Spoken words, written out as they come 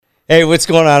Hey, what's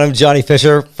going on? I'm Johnny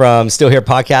Fisher from Still Here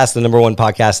Podcast, the number one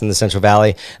podcast in the Central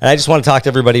Valley. And I just want to talk to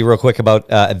everybody real quick about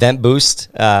Event Boost.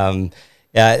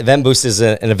 Event Boost is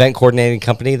an event coordinating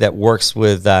company that works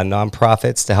with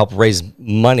nonprofits to help raise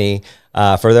money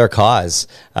for their cause.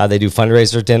 They do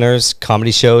fundraiser dinners,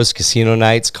 comedy shows, casino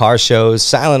nights, car shows,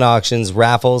 silent auctions,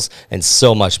 raffles, and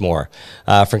so much more.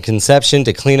 From conception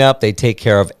to cleanup, they take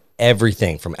care of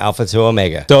everything from Alpha to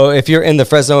Omega. So if you're in the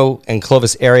Fresno and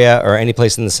Clovis area or any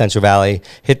place in the Central Valley,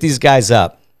 hit these guys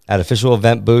up at Official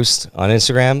Event Boost on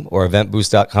Instagram or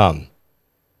eventboost.com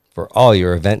for all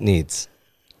your event needs.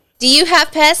 Do you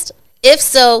have pests? If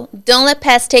so, don't let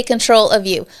pests take control of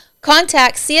you.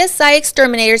 Contact CSI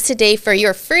Exterminators today for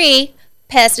your free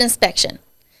pest inspection.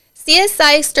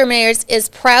 CSI Exterminators is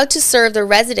proud to serve the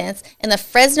residents in the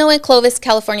Fresno and Clovis,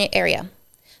 California area.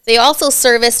 They also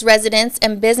service residents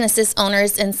and businesses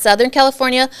owners in Southern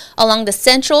California, along the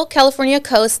Central California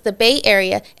coast, the Bay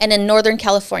Area, and in Northern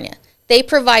California. They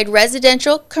provide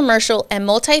residential, commercial, and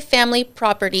multifamily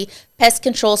property pest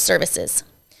control services.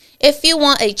 If you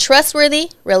want a trustworthy,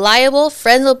 reliable,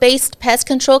 Fresno-based pest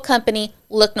control company,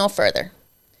 look no further.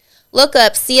 Look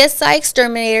up CSI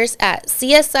Exterminators at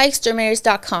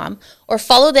csiexterminators.com or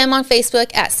follow them on Facebook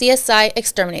at CSI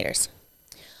Exterminators.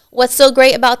 What's so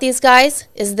great about these guys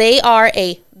is they are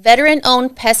a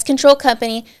veteran-owned pest control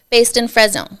company based in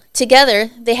Fresno. Together,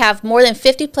 they have more than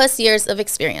 50 plus years of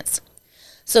experience.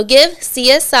 So give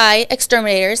CSI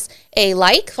Exterminators a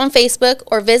like on Facebook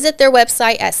or visit their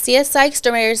website at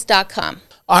csiexterminators.com.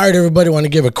 All right, everybody, want to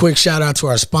give a quick shout out to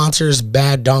our sponsors,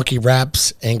 Bad Donkey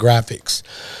Wraps and Graphics.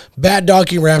 Bad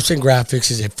Donkey Wraps and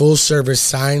Graphics is a full-service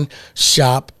sign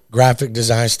shop graphic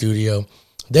design studio.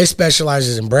 They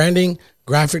specialize in branding,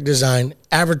 graphic design,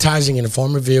 advertising in the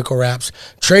form of vehicle wraps,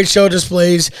 trade show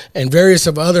displays, and various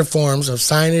of other forms of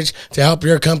signage to help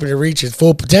your company reach its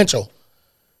full potential.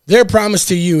 Their promise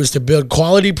to you is to build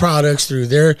quality products through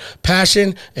their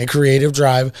passion and creative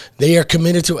drive. They are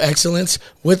committed to excellence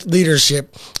with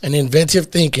leadership and inventive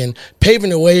thinking,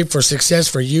 paving the way for success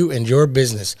for you and your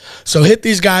business. So hit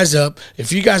these guys up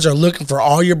if you guys are looking for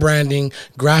all your branding,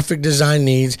 graphic design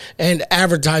needs, and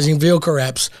advertising vehicle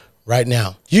wraps right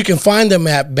now. You can find them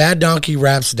at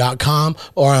baddonkeyWraps.com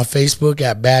or on Facebook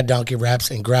at Bad Donkey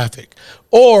Wraps and Graphic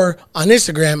or on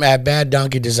Instagram at Bad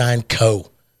Donkey Design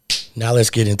Co. Now let's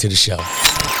get into the show.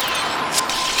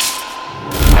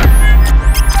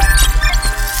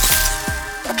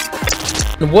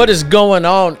 What is going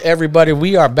on, everybody?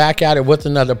 We are back at it with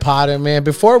another pod, and man,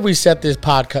 before we set this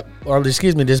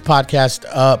podcast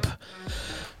up,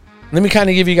 let me kind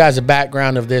of give you guys a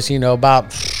background of this.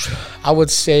 About, I would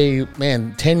say,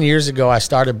 10 years ago, I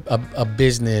started a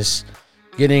business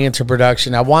getting into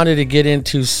production. I wanted to get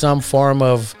into some form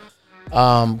of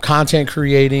content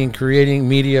creating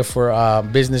media for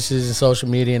businesses and social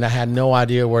media, and I had no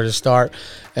idea where to start.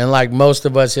 And like most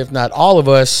of us, if not all of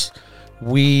us,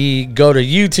 we go to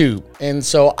YouTube. And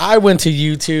so I went to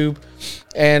YouTube,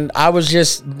 and I was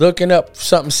just looking up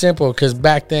something simple because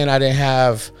back then I didn't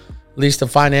have at least the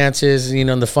finances,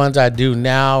 and the funds I do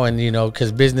now, and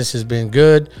because business has been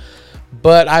good.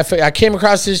 But I came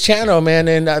across this channel, man,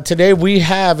 and today we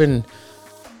have, and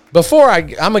before I'm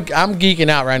geeking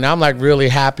out right now. I'm like really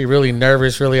happy, really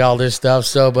nervous, really all this stuff.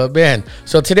 So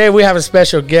today we have a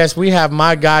special guest. We have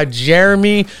my guy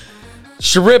Jeremy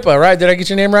Sharapa, right? Did I get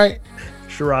your name right?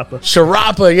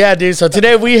 Sharapa, yeah, dude. So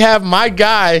today we have my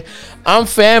guy. I'm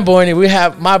fanboying, and we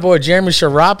have my boy Jeremy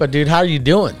Sharapa, dude. How are you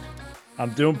doing?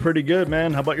 I'm doing pretty good,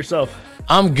 man. How about yourself?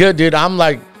 I'm good, dude. I'm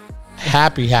like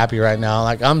happy right now.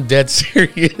 Like I'm dead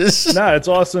serious. Nah, it's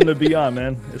awesome to be on,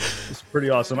 man. It's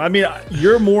pretty awesome. I mean,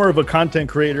 you're more of a content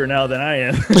creator now than I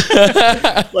am.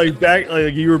 like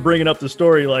you were bringing up the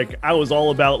story, like I was all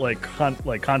about like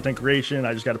content creation.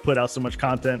 I just got to put out so much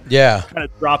content. Yeah. Kind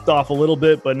of dropped off a little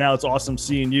bit, but now it's awesome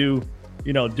seeing you,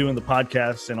 doing the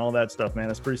podcasts and all that stuff,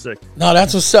 man. It's pretty sick. No,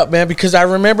 that's what's up, man, because I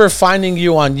remember finding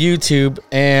you on YouTube,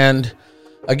 and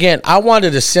again, I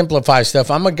wanted to simplify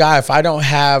stuff. I'm a guy, if I don't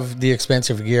have the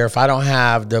expensive gear, if I don't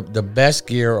have the best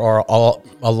gear or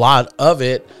a lot of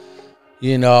it,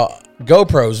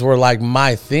 GoPros were like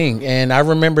my thing. And I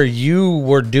remember you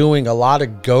were doing a lot of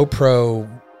GoPro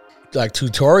like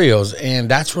tutorials, and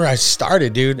that's where I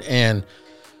started, dude. And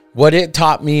what it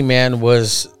taught me, man,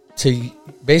 was to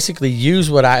basically use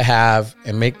what I have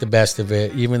and make the best of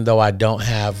it, even though I don't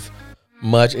have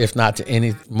much, if not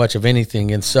much of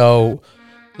anything. And so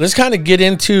let's kind of get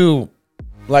into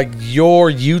like your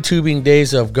YouTubing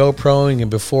days of GoProing and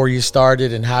before you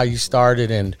started and how you started,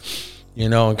 and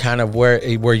and kind of where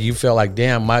you feel like,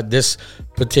 damn, this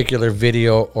particular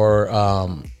video or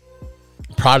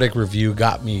product review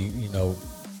got me,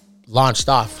 launched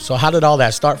off. So how did all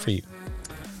that start for you?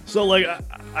 So like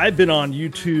I've been on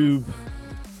YouTube.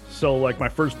 So like my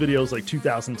first video was like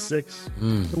 2006.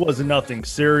 It wasn't nothing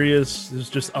serious. It was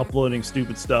just uploading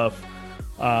stupid stuff.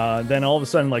 Then all of a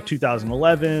sudden, like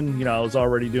 2011, you know, I was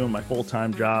already doing my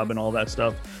full-time job and all that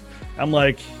stuff. I'm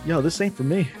like, yo, this ain't for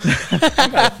me. I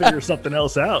gotta figure something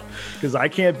else out because I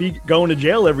can't be going to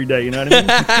jail every day. You know what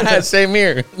I mean? Same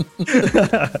here.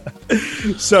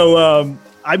 So,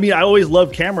 I mean, I always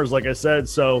loved cameras, like I said.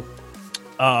 So,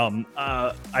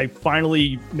 I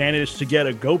finally managed to get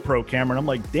a GoPro camera, and I'm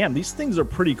like, damn, these things are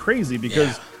pretty crazy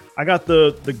because I got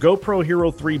the GoPro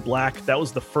Hero 3 Black. That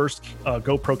was the first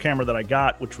GoPro camera that I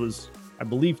got, which was, I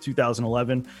believe,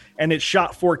 2011, and it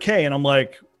shot 4K. And I'm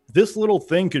like, this little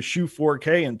thing could shoot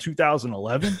 4K in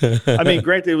 2011. I mean,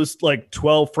 granted, it was like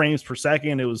 12 frames per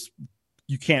second. It was,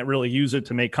 you can't really use it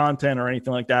to make content or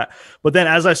anything like that. But then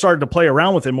as I started to play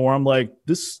around with it more, I'm like,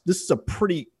 this is a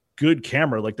pretty good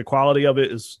camera. Like the quality of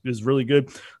it is really good.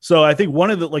 So I think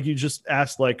one of the, like you just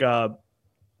asked, like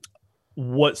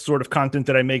what sort of content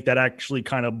did I make that actually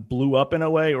kind of blew up in a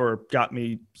way or got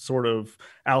me sort of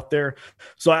out there.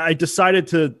 So I decided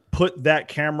to put that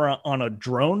camera on a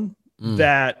drone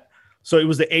so it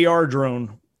was the AR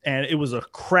drone, and it was a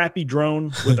crappy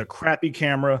drone with a crappy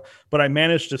camera, but I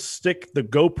managed to stick the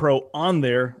GoPro on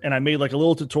there, and I made like a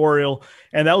little tutorial,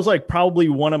 and that was like probably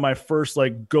one of my first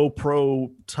like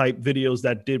GoPro type videos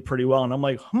that did pretty well. And I'm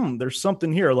like, there's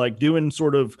something here, like doing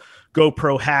sort of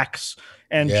GoPro hacks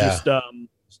and just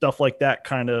stuff like that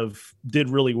kind of did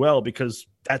really well because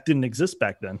that didn't exist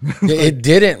back then. It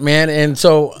didn't, man. And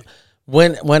so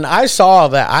when I saw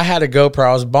that I had a GoPro,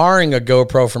 I was borrowing a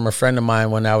GoPro from a friend of mine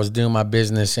when I was doing my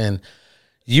business, and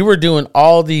you were doing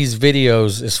all these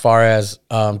videos as far as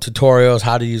tutorials,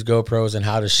 how to use GoPros and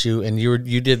how to shoot. And you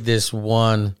did this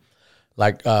one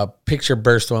like picture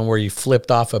burst one where you flipped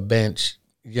off a bench,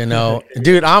 you know.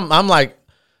 Dude,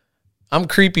 I'm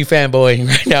creepy fanboying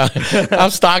right now.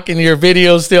 I'm stalking your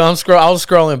videos still. I was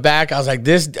scrolling back. I was like,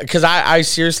 this, because I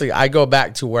seriously, I go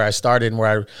back to where I started and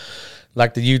where I,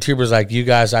 like the YouTubers like you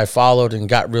guys I followed and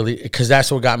got really, because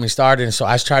that's what got me started. And so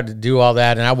I tried to do all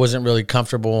that, and I wasn't really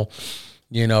comfortable,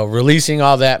 you know, releasing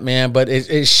all that, man. But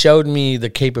it showed me the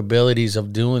capabilities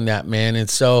of doing that, man. And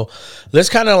so let's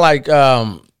kind of like,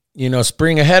 you know,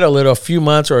 spring ahead a few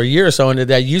months or a year or so into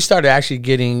that, you started actually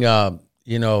getting,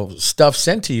 you know, stuff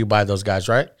sent to you by those guys,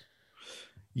 right?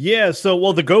 Yeah. So,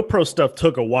 well, the GoPro stuff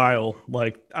took a while.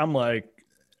 Like, I'm like,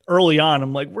 early on,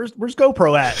 I'm like, where's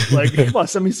GoPro at? Like, come on,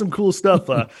 send me some cool stuff.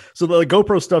 So the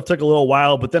GoPro stuff took a little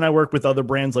while, but then I worked with other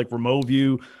brands like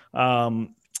Remoview,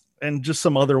 and just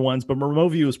some other ones. But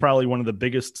Remoview was probably one of the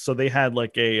biggest. So they had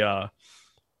like a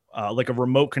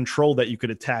remote control that you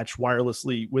could attach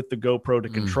wirelessly with the GoPro to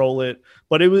control it.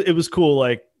 But it was cool.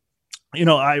 Like, you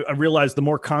know, I realized the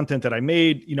more content that I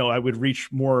made, you know, I would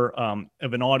reach more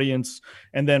of an audience,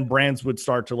 and then brands would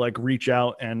start to like reach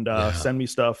out and send me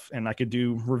stuff, and I could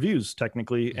do reviews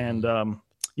technically. And,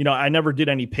 you know, I never did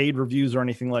any paid reviews or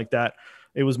anything like that.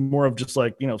 It was more of just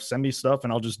like, you know, send me stuff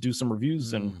and I'll just do some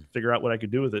reviews and figure out what I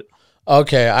could do with it.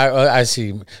 Okay, I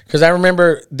see. Because I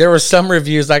remember there were some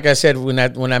reviews, like I said, when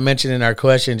I mentioned in our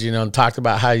questions, you know, and talked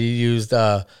about how you used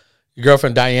your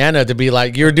girlfriend Diana to be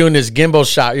like, you're doing this gimbal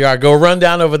shot. You're like, go run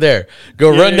down over there.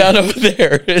 Run down over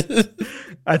there.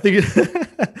 I think,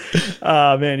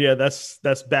 man, yeah, that's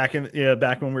back when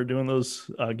we were doing those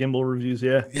gimbal reviews.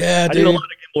 Yeah, yeah, I dude. did a lot of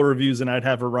gimbal reviews, and I'd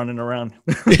have her running around.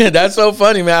 Yeah, that's so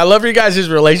funny, man. I love your guys'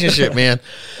 relationship, man.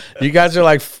 You guys are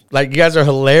like you guys are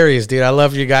hilarious, dude. I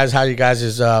love you guys. How you guys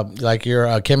is like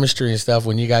your chemistry and stuff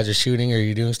when you guys are shooting or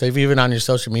you're doing stuff, even on your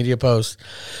social media posts.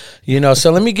 You know,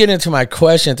 so let me get into my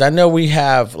questions. I know we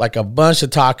have like a bunch to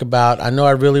talk about. I know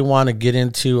I really want to get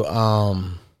into,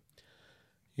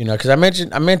 you know, because I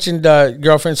mentioned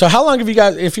girlfriend. So how long have you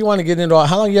guys, if you want to get into,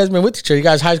 how long you guys been with each other? You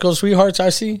guys high school sweethearts, I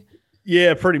see?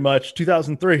 Yeah, pretty much.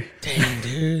 2003. Damn,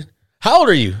 dude. How old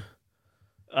are you?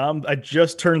 I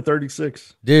just turned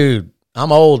 36. Dude,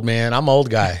 I'm old, man. I'm an old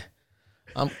guy.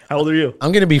 How old are you?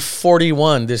 I'm going to be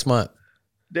 41 this month.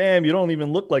 Damn, you don't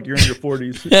even look like you're in your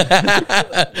 40s.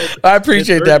 I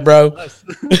appreciate that, bro.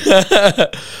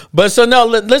 But so no,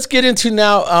 let's get into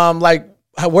now, like,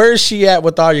 where is she at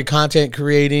with all your content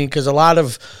creating? Because a lot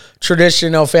of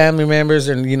traditional family members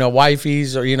and, you know,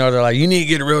 wifeys, or, you know, they're like, you need to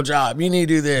get a real job. You need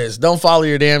to do this. Don't follow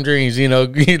your damn dreams. You know,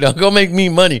 go make me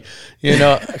money, you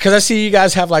know, because I see you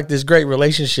guys have like this great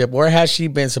relationship. Where has she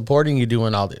been supporting you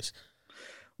doing all this?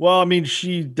 Well, I mean,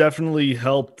 she definitely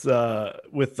helped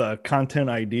with content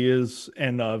ideas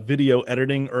and video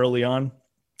editing early on.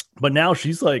 But now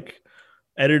she's like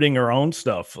editing her own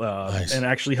stuff Nice. and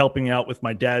actually helping out with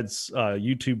my dad's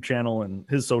YouTube channel and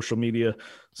his social media.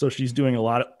 So she's doing a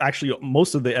lot of, actually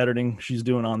most of the editing she's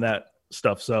doing on that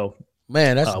stuff. So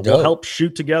Man, that's dope. we'll help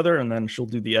shoot together and then she'll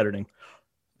do the editing.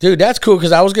 Dude, that's cool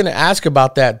because I was going to ask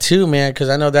about that too, man, because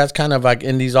I know that's kind of like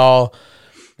in these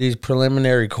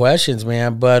preliminary questions,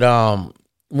 man. But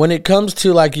when it comes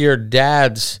to like your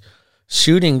dad's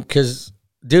shooting, because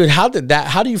dude, how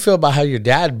do you feel about how your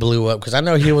dad blew up? Because I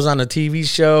know he was on a TV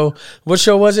show. What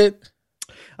show was it?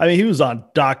 I mean, he was on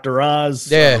Dr.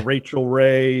 Oz, Rachel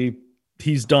Ray.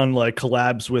 He's done like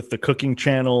collabs with the Cooking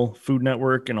Channel, Food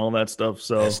Network, and all that stuff.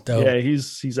 So yeah,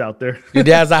 he's out there. Your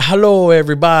dad's like, "Hello,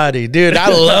 everybody, dude." I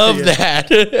love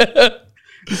that.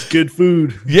 It's good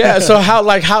food. Yeah. So how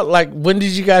when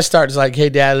did you guys start? It's like, hey,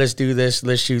 Dad, let's do this.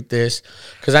 Let's shoot this.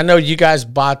 Because I know you guys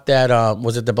bought that.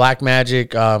 Was it the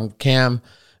Blackmagic cam?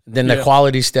 Then the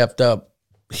quality stepped up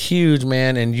huge,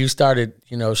 man, and you started,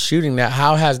 shooting that.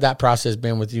 How has that process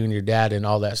been with you and your dad and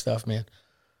all that stuff, man?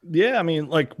 Yeah, I mean,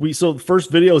 so the first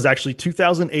video is actually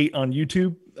 2008 on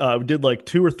YouTube. We did like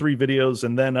 2 or 3 videos,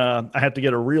 and then I had to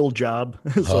get a real job,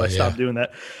 so I stopped doing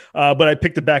that. But I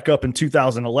picked it back up in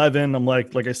 2011. I'm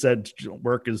like I said,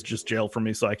 work is just jail for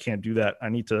me, so I can't do that. I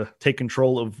need to take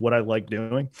control of what I like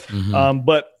doing.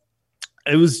 But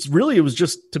it was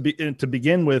just to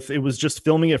begin with, it was just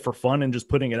filming it for fun and just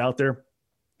putting it out there.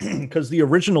 Because the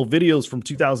original videos from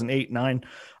 2008-9,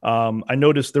 I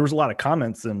noticed there was a lot of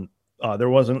comments and. There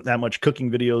wasn't that much cooking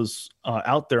videos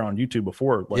out there on YouTube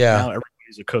before. Now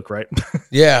everybody's a cook, right?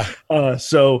 Yeah.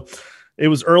 So it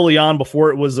was early on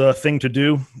before it was a thing to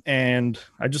do. And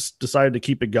I just decided to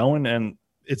keep it going. And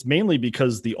it's mainly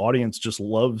because the audience just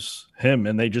loves him.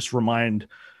 And they just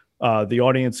the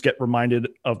audience get reminded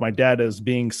of my dad as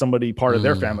being somebody part of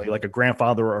their family, like a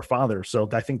grandfather or a father. So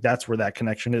I think that's where that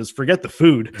connection is. Forget the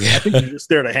food. I think you're just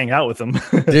there to hang out with them.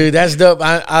 Dude, that's dope.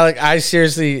 I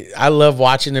seriously, I love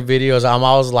watching the videos. I'm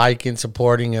always liking,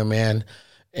 supporting him, man.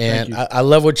 And I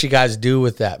love what you guys do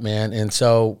with that, man. And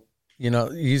so,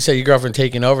 you said your girlfriend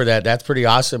taking over that. That's pretty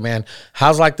awesome, man.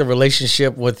 How's like the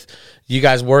relationship with you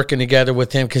guys working together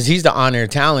with him? Because he's the on-air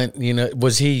talent.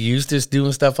 Was he used to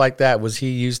doing stuff like that? Was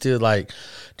he used to like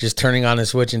just turning on a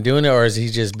switch and doing it, or is he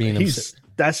just being himself?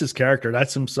 That's his character.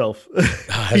 That's himself.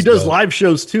 He does live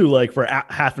shows too, like for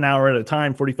half an hour at a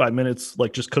time, 45 minutes,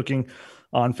 like just cooking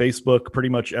on Facebook pretty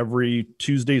much every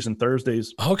Tuesdays and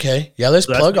Thursdays. Okay. Yeah, let's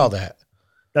plug all that.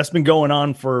 That's been going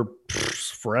on for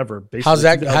forever. Basically. How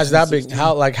has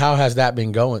that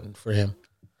been going for him?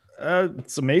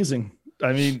 It's amazing.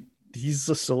 I mean, he's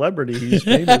a celebrity. He's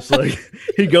famous. Like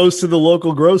he goes to the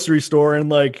local grocery store and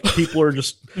like people are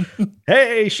just,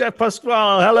 hey, Chef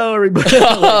Pasquale, hello everybody.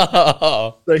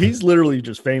 So he's literally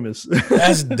just famous.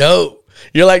 That's dope.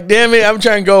 You're like, damn it, I'm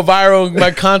trying to go viral with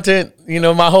my content,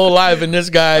 my whole life, and this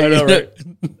guy. I know, right?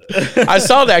 I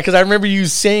saw that because I remember you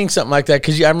saying something like that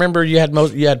because I remember you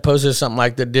had posted something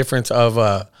like the difference of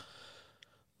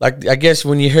like I guess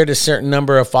when you hit a certain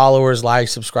number of followers,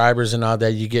 likes, subscribers, and all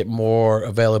that, you get more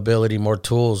availability, more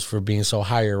tools for being so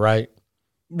higher, right?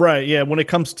 Right. Yeah. When it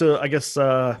comes to, I guess,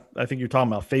 I think you're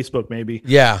talking about Facebook, maybe.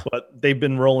 Yeah. But they've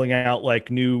been rolling out like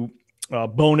new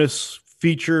bonus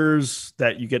features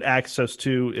that you get access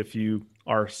to if you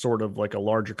are sort of like a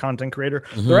larger content creator.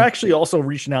 They're actually also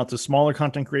reaching out to smaller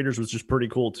content creators, which is pretty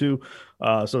cool too.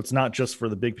 So it's not just for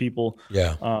the big people.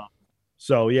 Yeah.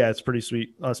 So yeah, it's pretty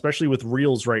sweet, especially with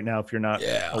Reels right now. If you're not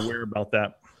aware about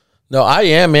that. No, I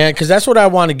am, man, because that's what I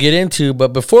want to get into. But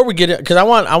before we get it, because I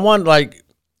want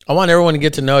everyone to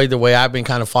get to know you the way I've been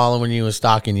kind of following you and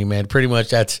stalking you, man. Pretty much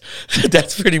that's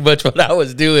pretty much what I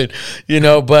was doing,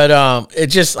 But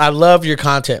I love your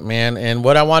content, man. And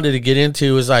what I wanted to get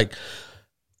into is like,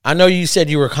 I know you said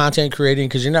you were content creating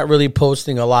because you're not really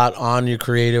posting a lot on your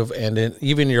creative and then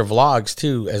even your vlogs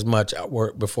too as much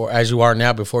before as you are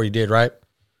now before you did, right?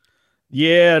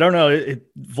 Yeah, I don't know.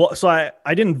 So I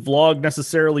didn't vlog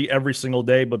necessarily every single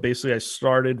day, but basically I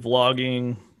started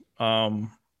vlogging. When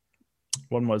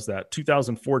was that?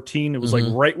 2014. It was like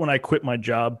right when I quit my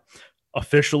job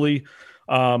officially.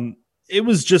 It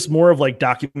was just more of like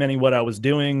documenting what I was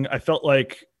doing. I felt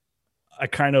like I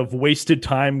kind of wasted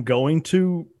time going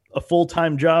to a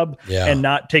full-time job and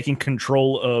not taking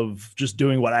control of just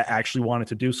doing what I actually wanted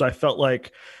to do. So I felt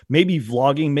like maybe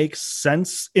vlogging makes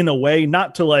sense in a way,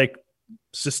 not to like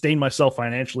sustain myself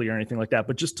financially or anything like that,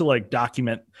 but just to like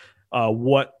document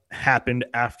what happened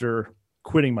after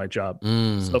quitting my job.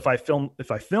 So if I film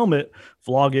it,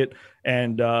 vlog it,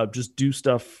 and just do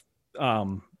stuff,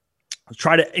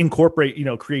 try to incorporate,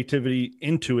 creativity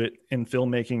into it in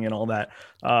filmmaking and all that,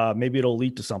 maybe it'll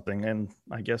lead to something. And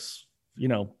I guess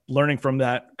learning from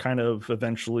that, kind of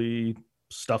eventually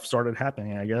stuff started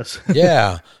happening, I guess.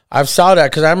 Yeah, I've saw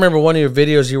that because I remember one of your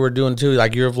videos you were doing too,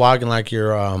 like you were vlogging like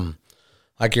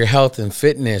your health and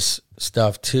fitness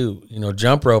stuff too,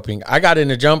 jump roping. I got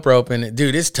into jump roping.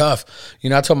 Dude, it's tough.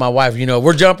 I told my wife,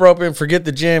 we're jump roping, forget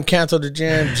the gym, cancel the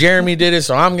gym. Jeremy did it,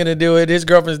 so I'm going to do it. His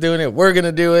girlfriend's doing it. We're going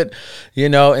to do it,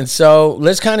 And so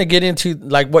let's kind of get into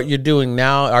like what you're doing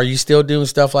now. Are you still doing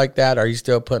stuff like that? Are you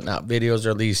still putting out videos or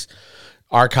at least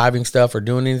archiving stuff or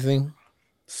doing anything?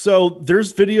 So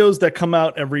there's videos that come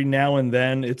out every now and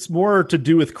then. It's more to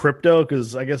do with crypto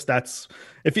because I guess that's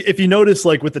if you notice,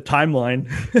 like with the timeline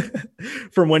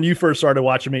from when you first started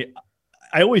watching me,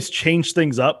 I always change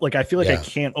things up. Like I feel like I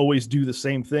can't always do the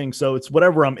same thing. So it's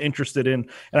whatever I'm interested in.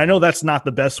 And I know that's not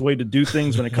the best way to do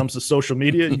things when it comes to social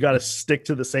media. You got to stick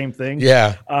to the same thing.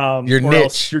 Yeah. Your niche.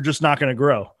 Else you're just not going to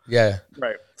grow. Yeah.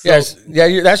 Right. So, yes.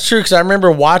 Yeah. That's true. Cause I remember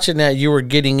watching that you were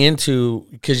getting into,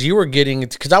 cause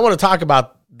I want to talk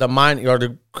about the mine or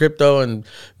the crypto and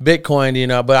Bitcoin,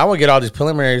 but I want to get all these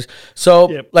preliminaries.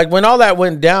 So like when all that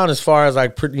went down, as far as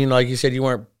like, like you said, you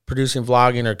weren't producing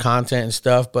vlogging or content and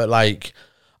stuff, but like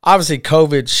obviously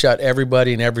COVID shut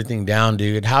everybody and everything down,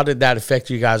 dude. How did that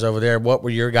affect you guys over there? What were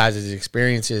your guys'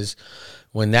 experiences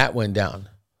when that went down?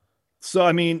 So,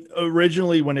 I mean,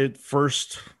 originally when it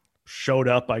first showed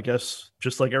up, I guess,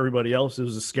 just like everybody else, it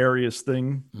was the scariest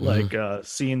thing, like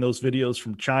seeing those videos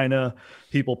from China,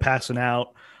 people passing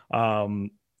out. And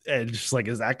just like,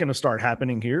 is that going to start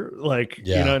happening here? Like,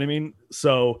 you know what I mean?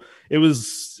 So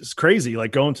it's crazy.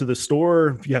 Like going to the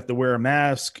store, you have to wear a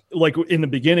mask. Like in the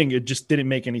beginning, it just didn't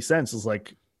make any sense. It's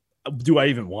like, do I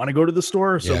even want to go to the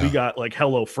store? So we got like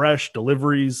HelloFresh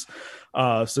deliveries.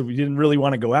 So we didn't really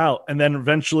want to go out. And then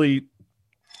eventually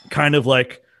kind of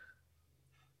like,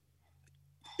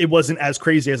 it wasn't as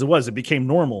crazy as it was. It became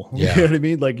normal. You know what I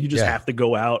mean? Like you just have to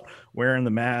go out wearing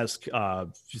the mask.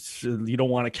 You don't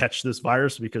want to catch this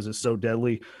virus because it's so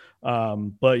deadly.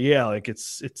 But yeah, like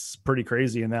it's pretty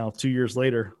crazy. And now 2 years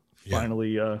later,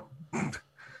 finally,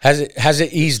 has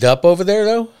it eased up over there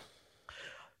though?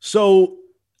 So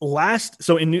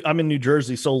I'm in New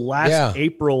Jersey. So last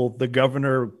April, the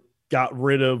governor got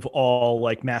rid of all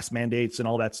like mask mandates and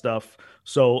all that stuff.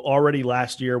 So already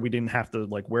last year we didn't have to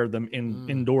like wear them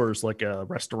indoors like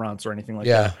restaurants or anything like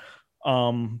that.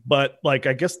 But like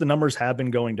I guess the numbers have been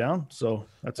going down. So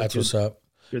that's what's up.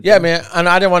 Yeah, thing. Man. And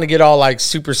I didn't want to get all like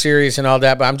super serious and all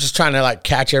that, but I'm just trying to like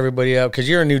catch everybody up because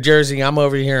you're in New Jersey. I'm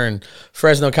over here in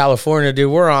Fresno, California, dude.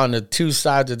 We're on the two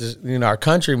sides of this, our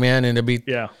country, man. And to be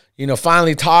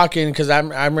finally talking, because I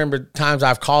remember times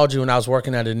I've called you when I was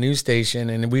working at a news station,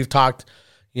 and we've talked,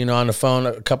 on the phone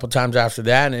a couple times after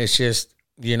that, and it's just,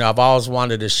 I've always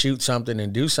wanted to shoot something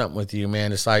and do something with you,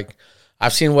 man. It's like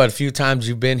I've seen a few times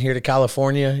you've been here to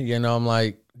California. I'm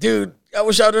like, dude, I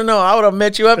wish I would have known. I would have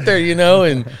met you up there,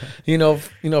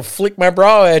 and flick my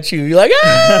bra at you. You're like,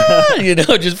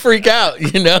 just freak out,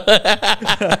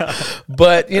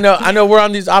 But I know we're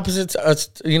on these opposite,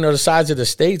 the sides of the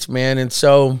states, man, and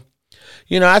so.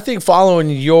 I think following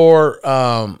your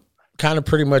kind of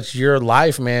pretty much your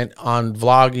life, man, on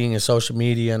vlogging and social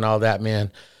media and all that,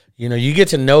 man, you get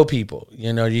to know people.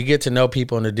 You get to know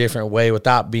people in a different way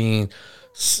without being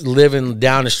living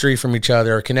down the street from each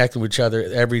other or connecting with each other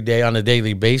every day on a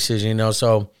daily basis,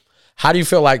 So how do you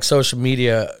feel like social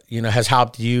media, has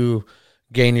helped you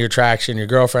gain your traction? Your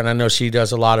girlfriend, I know she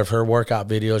does a lot of her workout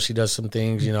videos. She does some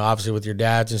things, obviously with your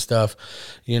dads and stuff,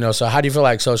 so how do you feel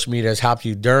like social media has helped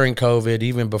you during COVID,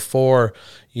 even before,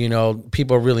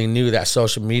 people really knew that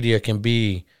social media can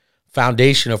be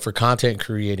foundational for content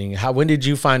creating? When did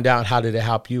you find out? How did it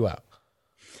help you out?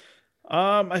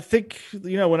 I think,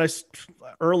 when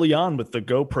early on with the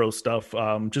GoPro stuff,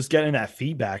 just getting that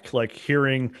feedback, like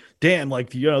hearing, damn, like,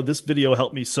 this video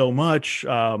helped me so much.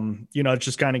 It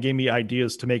just kind of gave me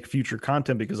ideas to make future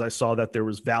content because I saw that there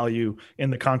was value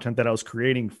in the content that I was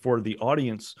creating for the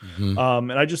audience.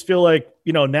 And I just feel like,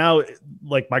 now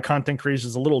like my content creation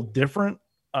is a little different.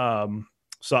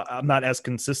 So I'm not as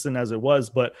consistent as it was,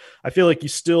 but I feel like you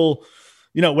still,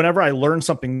 whenever I learn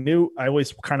something new, I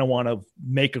always kind of want to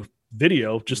make a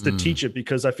video just to teach it,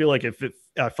 because I feel like if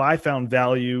I found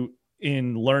value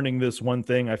in learning this one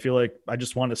thing, I feel like I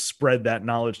just want to spread that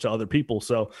knowledge to other people.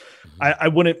 So I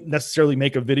wouldn't necessarily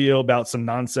make a video about some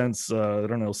nonsense, I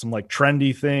don't know, some like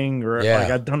trendy thing, or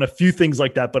like I've done a few things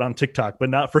like that, but on TikTok, but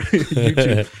not for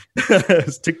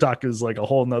YouTube. TikTok is like a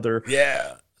whole nother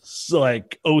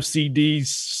like OCD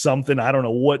something. I don't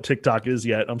know what TikTok is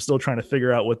yet. I'm still trying to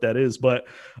figure out what that is. But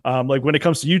like when it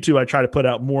comes to YouTube, I try to put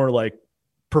out more like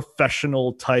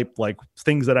professional type, like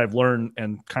things that I've learned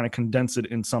and kind of condense it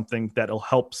in something that'll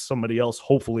help somebody else,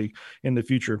 hopefully in the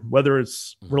future, whether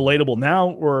it's relatable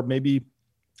now or maybe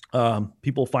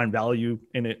people find value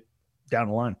in it down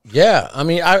the line. Yeah. I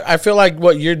mean, I feel like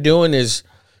what you're doing is,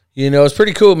 it's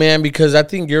pretty cool, man, because I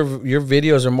think your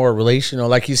videos are more relational.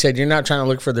 Like you said, you're not trying to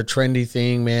look for the trendy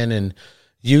thing, man, and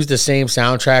use the same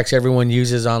soundtracks everyone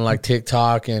uses on like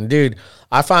TikTok. And dude,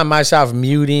 I find myself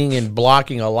muting and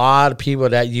blocking a lot of people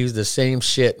that use the same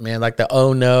shit, man, like the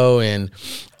oh no and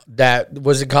that,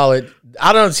 what's it call it?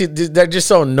 I don't see, they're just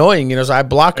so annoying, so I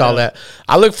block all that.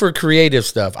 I look for creative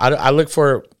stuff. I look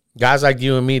for guys like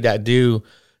you and me that do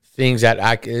things that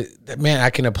I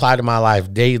can apply to my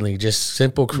life daily, just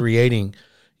simple creating,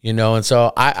 and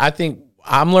so I think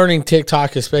I'm learning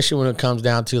TikTok, especially when it comes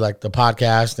down to like the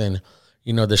podcast and,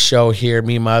 the show here,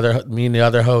 me and the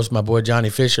other host, my boy Johnny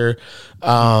Fisher.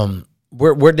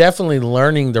 We're definitely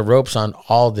learning the ropes on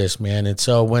all this, man. And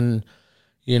so when,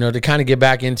 to kind of get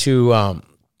back into, at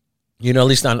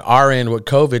least on our end with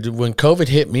COVID, when COVID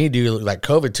hit me, dude, like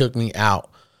COVID took me out,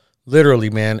 literally,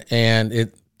 man. And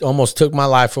it almost took my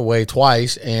life away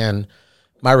twice. And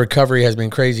my recovery has been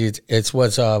crazy. It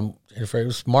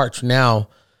was March now.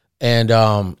 And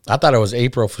I thought it was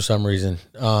April for some reason.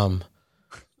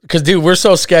 Because, dude, we're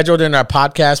so scheduled in our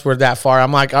podcast. We're that far.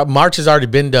 I'm like, March has already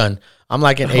been done. I'm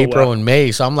like in April and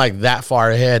May. So I'm like that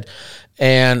far ahead.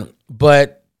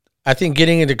 But I think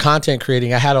getting into content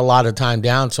creating, I had a lot of time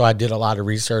down. So I did a lot of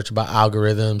research about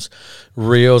algorithms,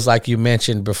 reels, like you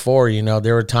mentioned before.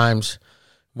 There were times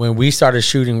when we started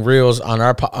shooting reels on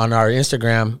our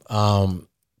Instagram,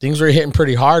 things were hitting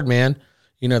pretty hard, man.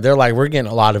 They're like, we're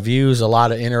getting a lot of views, a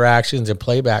lot of interactions and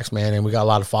playbacks, man. And we got a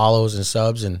lot of follows and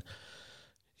subs and,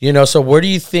 so where do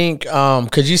you think,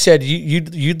 because you said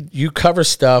you cover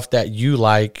stuff that you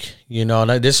like, and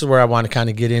this is where I want to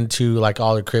kind of get into like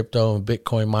all the crypto and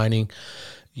Bitcoin mining.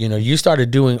 You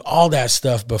started doing all that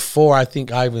stuff before I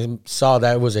think I even saw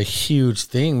that was a huge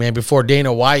thing, man, before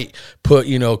Dana White put,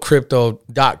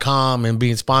 crypto.com and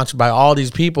being sponsored by all these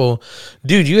people.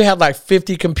 Dude, you had like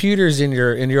 50 computers in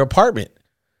your apartment.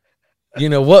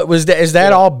 What was that? Is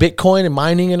that all Bitcoin and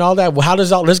mining and all that? Well,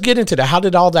 let's get into that. How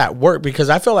did all that work? Because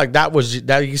I feel like that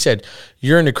you said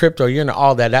you're into crypto, you're into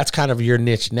all that. That's kind of your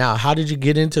niche now. How did you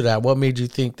get into that? What made you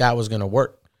think that was going to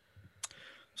work?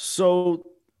 So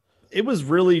it was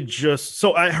really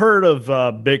so I heard of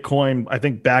Bitcoin, I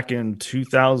think back in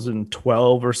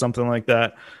 2012 or something like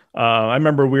that. I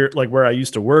remember where I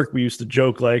used to work, we used to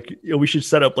joke like, we should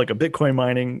set up like a Bitcoin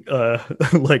mining,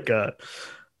 like a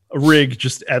rig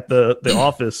just at the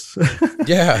office.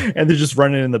 Yeah. And they're just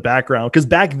running in the background. Because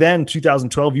back then,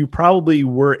 2012, you probably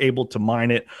were able to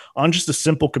mine it on just a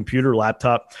simple computer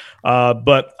laptop.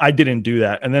 But I didn't do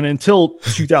that. And then until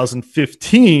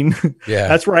 2015,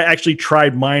 that's where I actually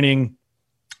tried mining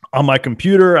on my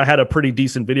computer. I had a pretty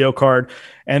decent video card.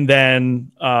 And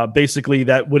then basically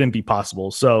that wouldn't be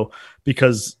possible. So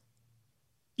because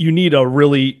you need a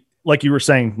really, like you were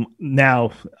saying,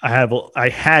 now I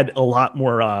had a lot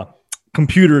more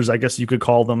computers, I guess you could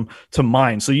call them, to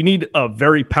mine. So you need a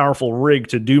very powerful rig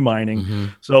to do mining. Mm-hmm.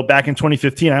 So back in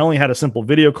 2015, I only had a simple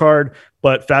video card,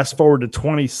 but fast forward to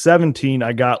 2017,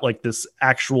 I got like this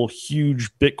actual huge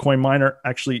Bitcoin miner.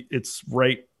 Actually, it's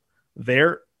right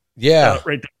there. Yeah.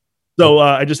 Right there. So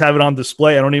I just have it on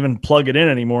display. I don't even plug it in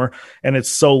anymore. And it's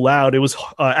so loud. It was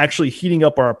actually heating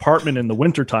up our apartment in the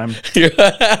wintertime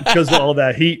because of all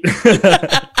that heat.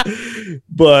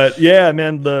 But yeah,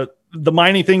 man, the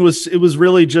mining thing was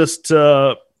really just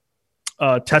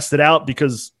test it out,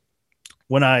 because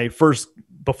when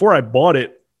before I bought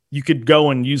it, you could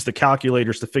go and use the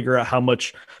calculators to figure out how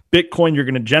much Bitcoin you're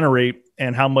going to generate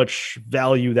and how much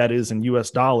value that is in US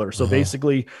dollars. So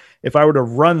basically, if I were to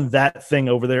run that thing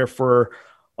over there for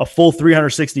a full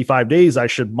 365 days, I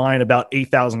should mine about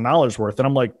 $8,000 worth. And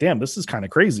I'm like, damn, this is kind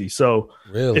of crazy. So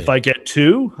if I get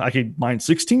two, I could mine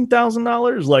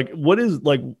 $16,000. Like, what is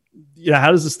like,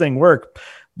 how does this thing work?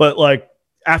 But like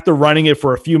after running it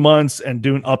for a few months and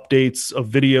doing updates of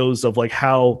videos of like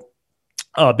how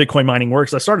Bitcoin mining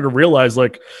works, I started to realize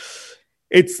like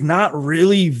it's not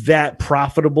really that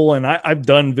profitable. And I've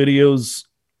done videos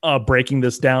breaking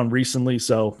this down recently.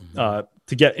 So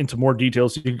to get into more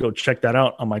details, you can go check that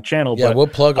out on my channel. Yeah, but we'll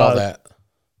plug all that.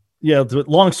 Yeah,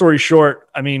 long story short,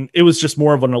 I mean, it was just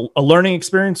more of a learning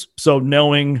experience. So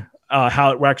knowing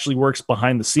how it actually works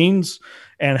behind the scenes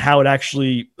and how it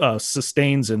actually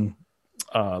sustains and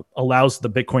allows the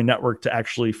Bitcoin network to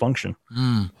actually function.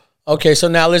 Okay, so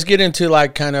now let's get into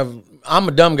like kind of, I'm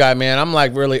a dumb guy, man. I'm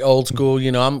like really old school,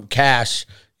 I'm cash,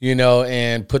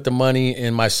 and put the money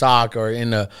in my sock or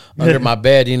under my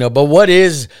bed, But what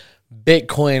is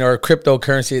Bitcoin or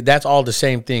cryptocurrency? That's all the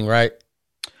same thing, right?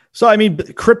 So, I mean,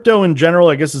 crypto in general,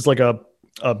 I guess, is like a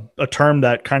term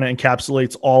that kind of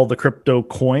encapsulates all the crypto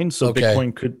coins. So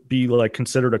Bitcoin could be like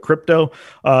considered a crypto.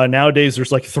 Nowadays,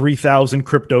 there's like 3,000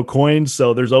 crypto coins.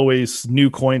 So there's always new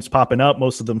coins popping up,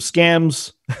 most of them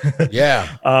scams. Yeah.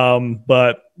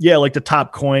 But yeah, like the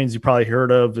top coins you probably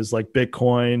heard of is like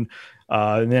Bitcoin.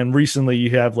 And then recently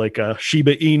you have like a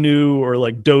Shiba Inu or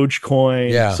like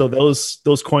Dogecoin. Yeah. So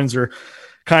those coins are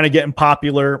kind of getting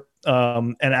popular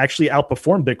and actually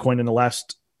outperformed Bitcoin in the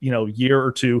last, year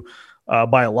or two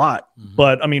by a lot. Mm-hmm.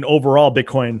 But I mean, overall,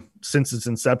 Bitcoin since its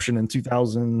inception in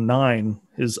 2009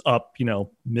 is up,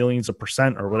 millions of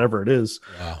percent or whatever it is.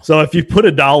 Wow. So if you put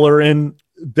 $1 in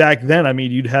back then, I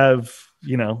mean, you'd have,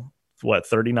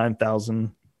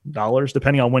 $39,000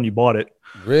 depending on when you bought it.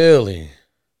 Really?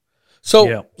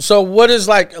 So what is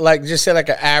like just say like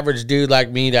an average dude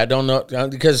like me that don't know,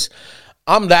 because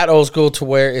I'm that old school to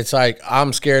where it's like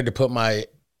I'm scared to put my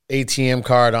ATM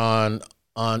card on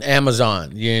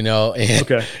Amazon,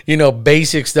 and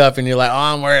basic stuff, and you're like, oh,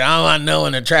 I'm worried, I don't want no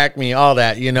one to track me, all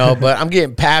that, but I'm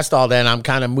getting past all that, and I'm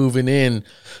kind of moving in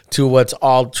to what's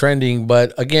all trending.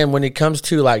 But again, when it comes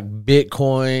to like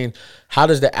Bitcoin, how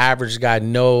does the average guy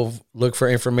look for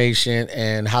information,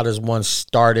 and how does one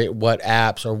start it? What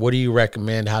apps, or what do you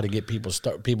recommend how to get people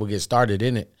get started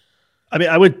in it? I mean,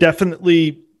 I would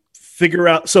definitely figure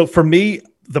out. So for me,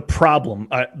 the problem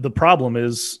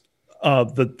is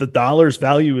the dollar's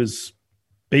value is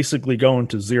basically going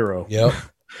to zero. Yep.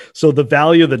 So the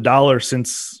value of the dollar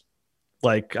since,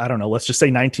 like, I don't know, let's just say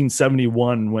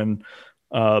 1971, when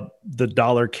the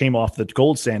dollar came off the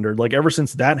gold standard, like ever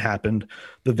since that happened,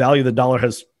 the value of the dollar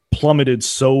has plummeted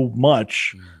so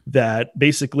much that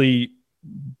basically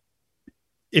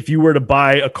if you were to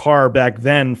buy a car back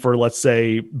then for, let's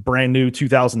say, brand new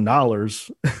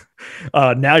 $2,000,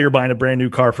 now you're buying a brand new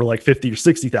car for like $50,000 or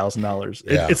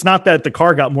 $60,000. Yeah. It's not that the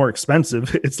car got more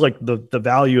expensive. It's like the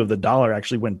value of the dollar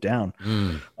actually went down.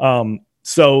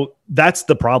 So that's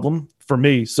the problem for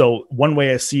me. So one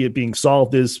way I see it being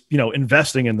solved is,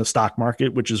 investing in the stock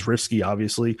market, which is risky,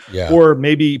 obviously, or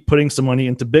maybe putting some money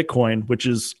into Bitcoin, which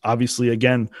is obviously,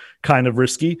 again, kind of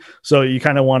risky. So you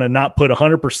kind of want to not put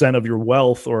 100% of your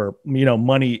wealth or,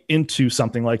 money into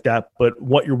something like that, but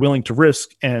what you're willing to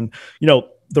risk. And,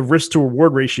 the risk to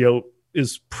reward ratio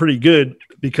is pretty good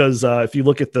because if you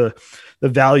look at the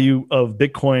value of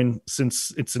Bitcoin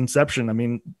since its inception, I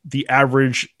mean, the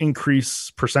average increase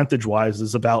percentage wise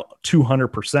is about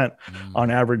 200%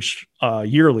 on average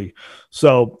yearly.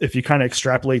 So if you kind of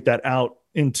extrapolate that out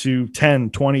into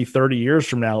 10, 20, 30 years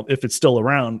from now, if it's still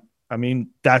around, I mean,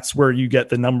 that's where you get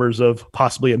the numbers of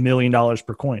possibly $1 million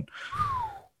per coin.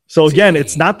 So again,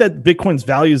 it's not that Bitcoin's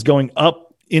value is going up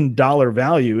in dollar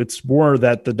value. It's more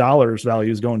that the dollar's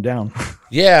value is going down.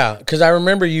 Yeah, because I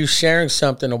remember you sharing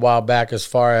something a while back as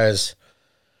far as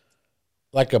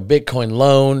like a Bitcoin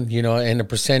loan, and the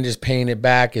percentage paying it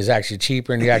back is actually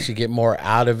cheaper and you actually get more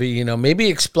out of it. Maybe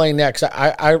explain that, because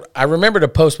I remember the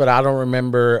post, but I don't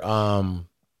remember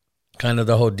kind of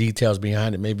the whole details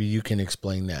behind it. Maybe you can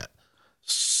explain that.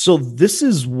 So this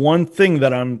is one thing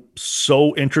that I'm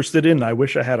so interested in. I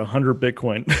wish I had 100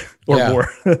 Bitcoin or more.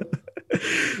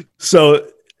 So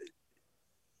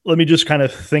let me just kind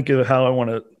of think of how I want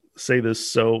to say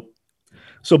this. So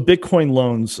Bitcoin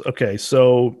loans. Okay.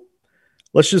 So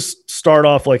let's just start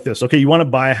off like this. Okay. You want to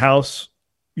buy a house.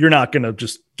 You're not going to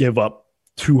just give up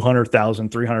 $200,000,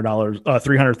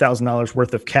 $300,000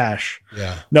 worth of cash.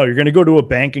 Yeah. No, you're going to go to a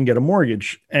bank and get a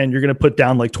mortgage, and you're going to put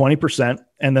down like 20%.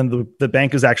 And then the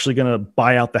bank is actually going to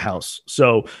buy out the house.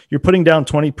 So you're putting down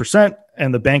 20%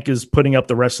 and the bank is putting up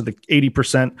the rest of the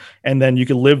 80%. And then you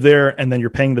can live there, and then you're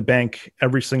paying the bank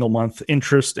every single month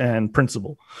interest and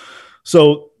principal.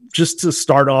 So just to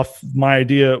start off my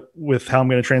idea with how I'm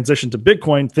going to transition to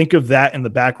Bitcoin, think of that in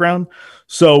the background.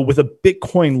 So with a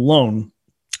Bitcoin loan,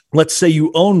 let's say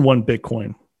you own one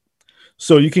Bitcoin.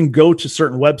 So you can go to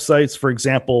certain websites, for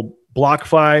example,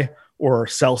 BlockFi or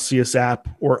Celsius app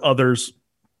or others.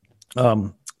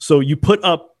 So you put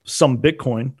up some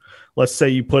Bitcoin. Let's say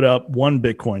you put up one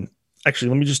Bitcoin. Actually,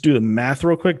 let me just do the math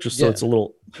real quick, just so it's a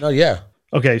little. Oh, yeah.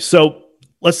 Okay. So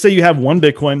let's say you have one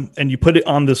Bitcoin and you put it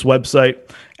on this website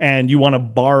and you want to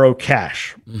borrow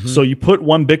cash. Mm-hmm. So you put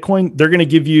one Bitcoin, they're going to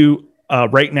give you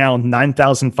right now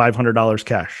 $9,500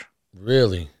 cash.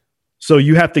 Really? So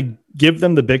you have to give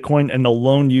them the Bitcoin and they'll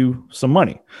loan you some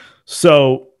money.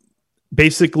 So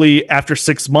basically after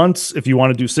 6 months, if you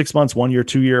want to do 6 months, 1 year,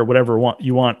 2 year, whatever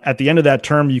you want, at the end of that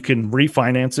term, you can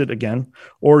refinance it again,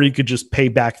 or you could just pay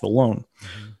back the loan.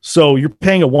 Mm-hmm. So you're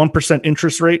paying a 1%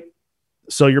 interest rate.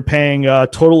 So you're paying a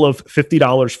total of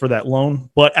 $50 for that loan.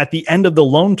 But at the end of the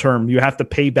loan term, you have to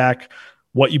pay back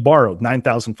what you borrowed,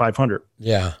 $9,500.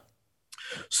 Yeah.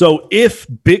 So if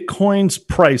Bitcoin's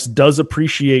price does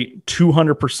appreciate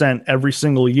 200% every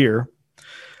single year,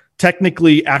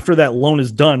 technically after that loan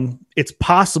is done, it's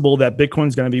possible that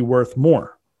Bitcoin's going to be worth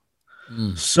more.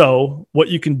 So what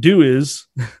you can do is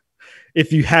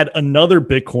if you had another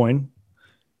Bitcoin,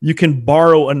 you can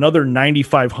borrow another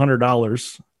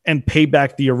 $9,500 and pay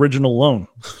back the original loan.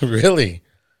 Really?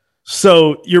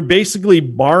 So you're basically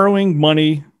borrowing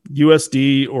money,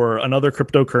 USD or another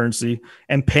cryptocurrency,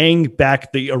 and paying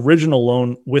back the original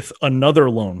loan with another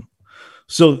loan.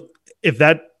 So if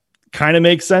that kind of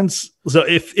makes sense. So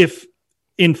if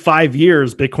in 5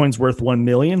 years, Bitcoin's worth 1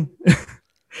 million,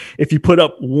 if you put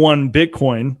up one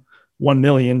Bitcoin, 1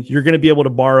 million, you're going to be able to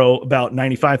borrow about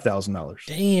 $95,000.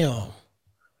 Damn.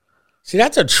 See,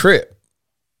 that's a trip.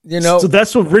 You know, so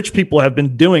that's what rich people have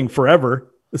been doing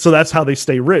forever. So that's how they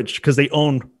stay rich, because they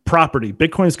own property.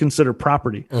 Bitcoin is considered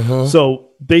property. So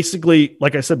basically,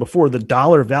 like I said before, the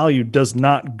dollar value does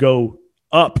not go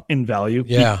up in value.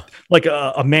 Yeah. Like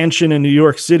a mansion in New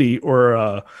York City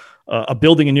or a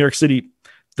building in New York City,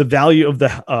 the value of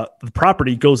the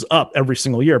property goes up every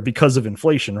single year because of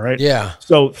inflation, right? Yeah.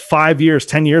 So 5 years,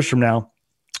 10 years from now,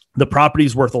 the property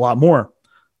is worth a lot more.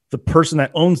 The person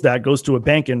that owns that goes to a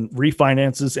bank and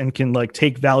refinances and can like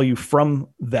take value from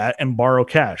that and borrow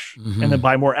cash and then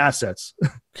buy more assets.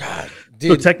 God,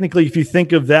 So dude. technically, if you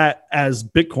think of that as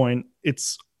Bitcoin,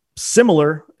 it's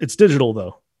similar. It's digital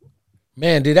though.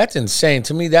 Man, dude, that's insane.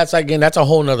 To me, that's a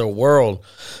whole nother world.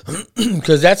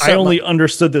 Because that's I only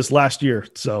understood this last year.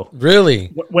 So really.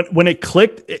 when it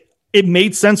clicked, it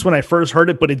made sense when I first heard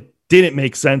it, but it didn't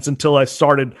make sense until I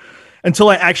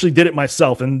actually did it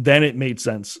myself. And then it made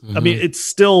sense. I mean, it's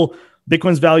still,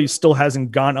 Bitcoin's value still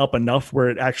hasn't gone up enough where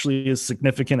it actually is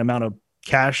significant amount of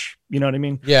cash. You know what I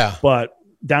mean? Yeah. But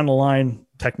down the line,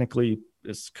 technically,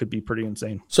 this could be pretty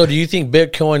insane. So do you think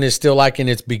Bitcoin is still like in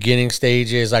its beginning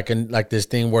stages, like this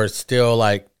thing where it's still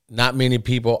like not many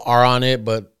people are on it,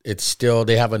 but it's still,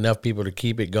 they have enough people to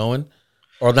keep it going?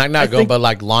 Or but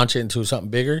like launch it into something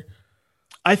bigger?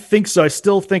 I think so. I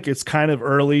still think it's kind of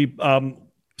early.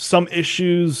 Some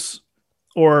issues,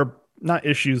 or not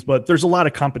issues, but there's a lot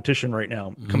of competition right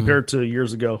now compared to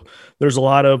years ago. There's a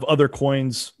lot of other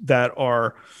coins that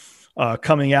are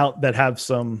coming out that have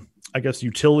some, I guess,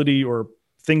 utility or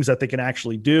things that they can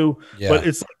actually do. Yeah. But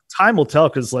it's time will tell,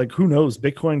 because like, who knows?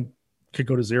 Bitcoin could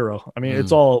go to zero. I mean,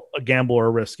 it's all a gamble or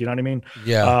a risk. You know what I mean?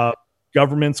 Yeah.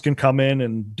 Governments can come in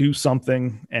and do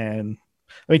something. And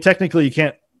I mean, technically you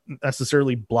can't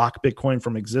necessarily block Bitcoin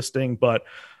from existing, but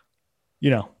you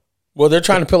know. Well, they're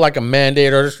trying to put like a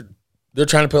mandate, or they're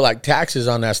trying to put like taxes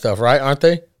on that stuff, right? Aren't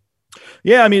they?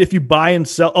 Yeah, I mean, if you buy and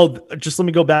sell, just let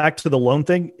me go back to the loan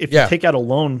thing. If you take out a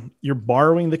loan, you're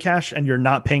borrowing the cash and you're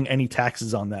not paying any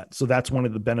taxes on that. So that's one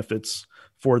of the benefits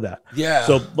for that. Yeah.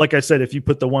 So like I said, if you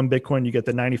put the one Bitcoin, you get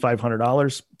the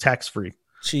 $9,500 tax free.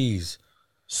 Jeez.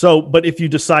 So, but if you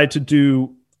decide to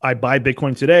do, I buy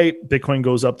Bitcoin today, Bitcoin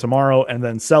goes up tomorrow, and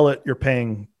then sell it, you're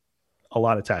paying a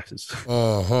lot of taxes.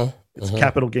 It's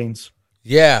capital gains.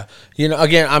 Yeah. You know,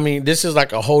 again, I mean, this is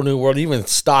like a whole new world. Even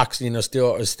stocks, you know,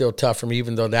 is still tough for me,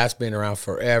 even though that's been around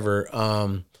forever.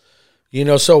 You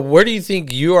know, so where do you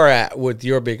think you are at with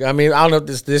your big, I mean, I don't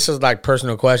know if this is like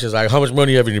personal questions, like how much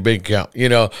money you have in your bank account, you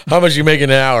know, how much you make in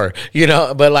an hour, you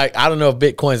know, but like, I don't know if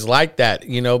Bitcoin's like that,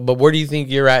 you know, but where do you think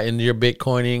you're at in your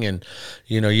Bitcoining and,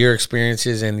 you know, your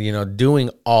experiences and, you know, doing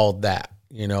all that,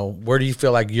 you know, where do you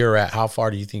feel like you're at? How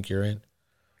far do you think you're in?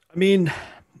 I mean,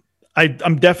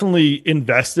 I'm definitely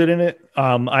invested in it.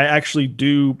 I actually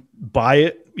do buy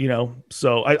it, you know,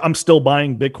 so I'm still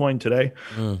buying Bitcoin today.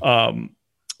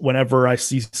 Whenever I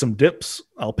see some dips,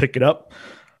 I'll pick it up.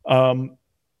 One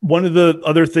of the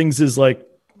other things is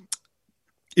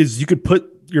you could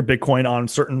put your Bitcoin on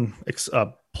certain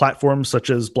platforms such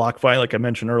as BlockFi, like I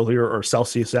mentioned earlier, or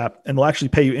Celsius app, and they'll actually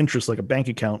pay you interest like a bank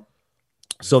account.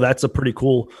 So that's a pretty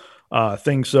cool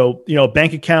thing. So, you know,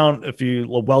 bank account, if you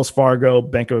Wells Fargo,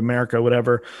 Bank of America,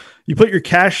 whatever, you put your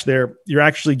cash there, you're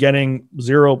actually getting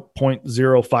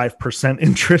 0.05%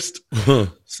 interest.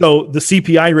 So the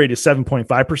CPI rate is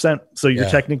 7.5%. So you're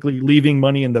technically leaving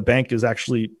money in the bank is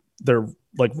actually, they're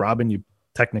like robbing you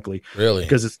technically, really,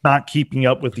 because it's not keeping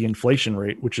up with the inflation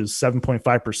rate, which is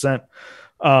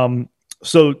 7.5%.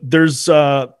 So there's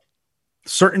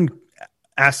certain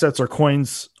assets or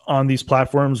coins on these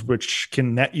platforms which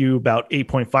can net you about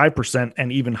 8.5%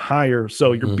 and even higher.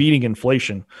 So you're beating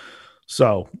inflation.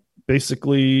 So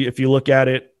basically, if you look at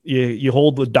it, You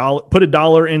hold the dollar, put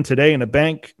 $1 in today in a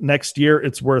bank. Next year,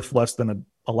 it's worth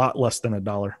a lot less than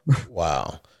 $1.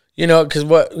 Wow. Because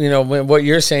what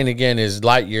you're saying again is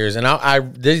light years, and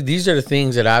these are the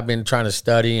things that I've been trying to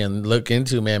study and look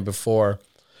into, man, before,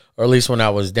 or at least when I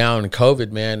was down in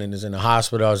COVID, man, and was in the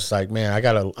hospital. I was just like, man,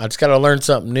 I just gotta learn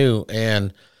something new,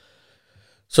 and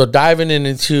so diving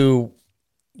into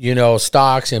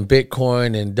stocks and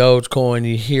Bitcoin and Dogecoin,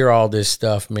 you hear all this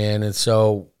stuff, man, and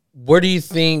so where do you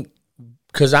think?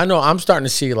 Because I know I'm starting to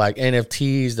see like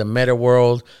NFTs, the meta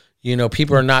world.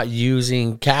 People are not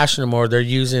using cash anymore. They're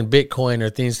using Bitcoin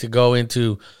or things to go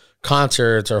into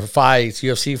concerts or fights,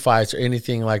 UFC fights or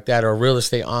anything like that, or real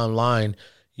estate online.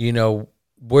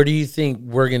 Where do you think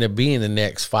we're going to be in the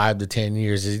next 5 to 10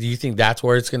 years? Do you think that's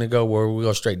where it's going to go, where we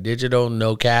go straight digital,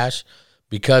 no cash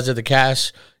because of the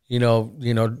cash,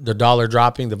 the dollar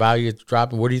dropping, the value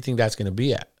dropping? Where do you think that's going to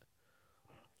be at?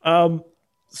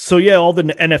 So yeah, all the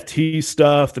NFT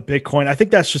stuff, the Bitcoin, I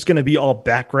think that's just going to be all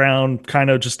background, kind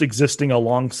of just existing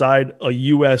alongside a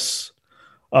US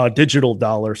digital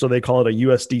dollar. So they call it a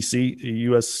USDC, a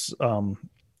US, what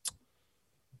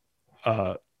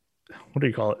do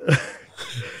you call it?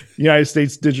 United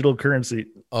States digital currency.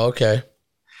 Okay.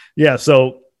 Yeah.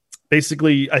 So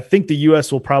basically, I think the US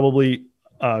will probably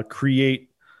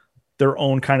create their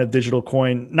own kind of digital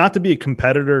coin, not to be a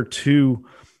competitor to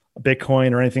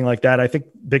Bitcoin or anything like that. I think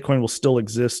Bitcoin will still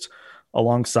exist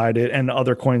alongside it and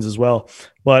other coins as well.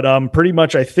 But pretty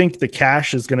much, I think the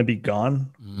cash is going to be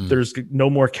gone. There's no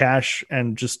more cash,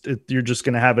 and you're just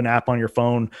going to have an app on your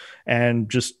phone, and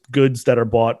just goods that are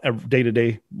bought day to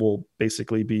day will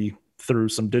basically be through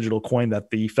some digital coin that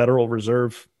the Federal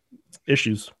Reserve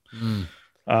issues,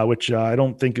 which I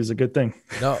don't think is a good thing.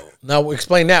 No,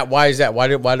 explain that. Why is that? Why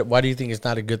do you think it's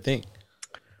not a good thing?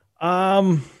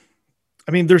 I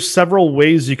mean, there's several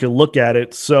ways you could look at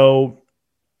it. So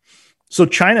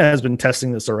China has been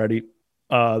testing this already,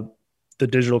 the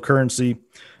digital currency,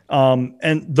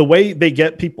 and the way they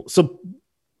get people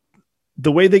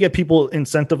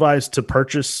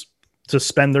incentivized to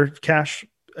spend their cash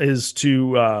is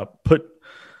to put,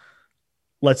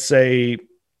 let's say,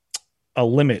 a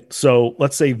limit. So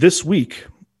let's say this week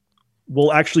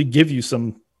we'll actually give you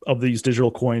some of these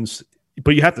digital coins,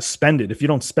 but you have to spend it. If you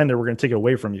don't spend it, we're going to take it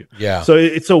away from you. Yeah. So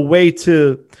it's a way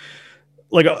to,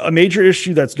 like, a major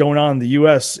issue that's going on in the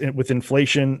US with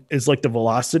inflation is like the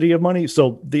velocity of money.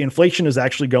 So the inflation is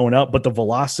actually going up, but the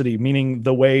velocity, meaning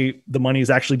the way the money is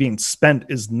actually being spent,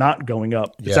 is not going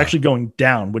up. It's actually going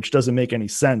down, which doesn't make any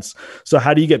sense. So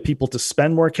how do you get people to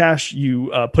spend more cash?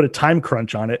 You put a time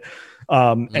crunch on it.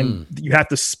 And you have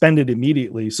to spend it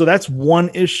immediately. So that's one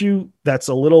issue that's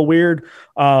a little weird.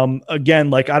 Again,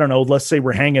 like, I don't know, let's say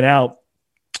we're hanging out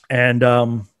and,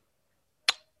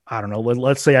 I don't know,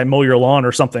 let's say I mow your lawn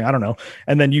or something. I don't know.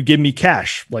 And then you give me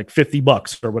cash, like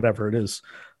 $50 or whatever it is.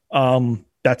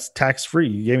 That's tax free.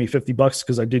 You gave me $50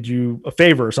 because I did you a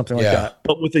favor or something like that.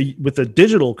 But with a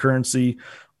digital currency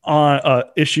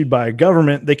issued by a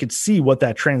government, they could see what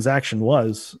that transaction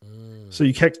was. So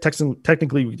you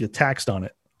technically get taxed on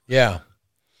it. Yeah.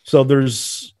 So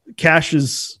there's cash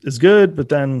is good, but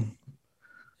then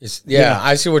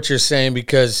I see what you're saying,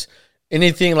 because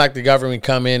anything like the government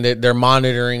come in, they're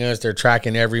monitoring us, they're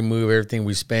tracking every move, everything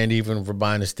we spend, even if we're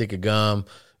buying a stick of gum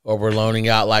or we're loaning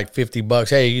out like $50.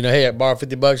 Hey, I borrow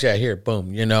 $50. Yeah, here,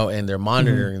 boom, and they're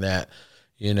monitoring that.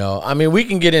 I mean, we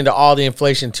can get into all the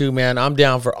inflation too, man. I'm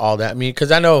down for all that. I mean,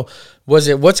 because I know,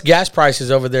 what's gas prices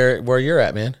over there where you're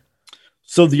at, man?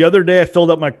 So the other day I filled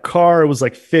up my car. It was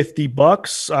like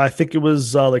 $50. I think it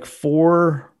was like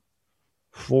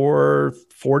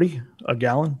 $4.40 a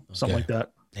gallon, something like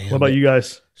that. Damn, what about you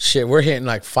guys? Shit, we're hitting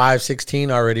like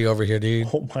 $5.16 already over here, dude.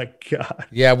 Oh my God.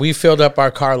 Yeah, we filled up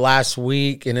our car last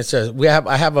week, and I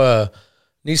have a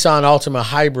Nissan Altima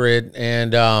hybrid,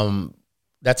 and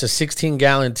that's a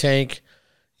 16-gallon tank.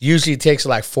 Usually it takes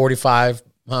like $45,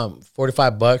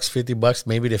 $50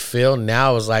 maybe to fill.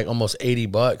 Now it's like almost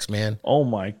 $80, man. Oh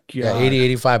my God. Yeah,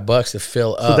 $85 to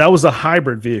fill up. So that was a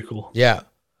hybrid vehicle. Yeah.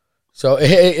 So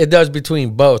it does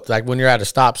between both. Like when you're at a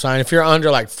stop sign, if you're under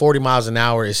like 40 miles an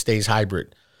hour, it stays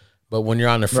hybrid. But when you're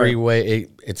on the freeway,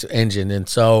 it's engine. And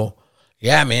so,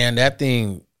 yeah, man, that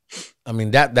thing, I mean,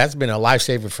 that's been a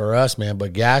lifesaver for us, man.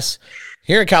 But gas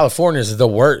here in California is the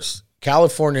worst.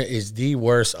 California is the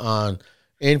worst on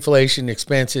inflation,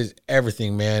 expenses,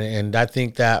 everything, man. And I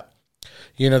think that,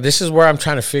 this is where I'm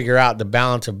trying to figure out the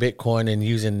balance of Bitcoin and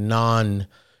using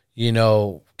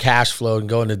cash flow and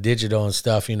going to digital and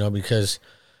stuff, because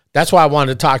that's why I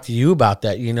wanted to talk to you about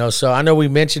that, So I know we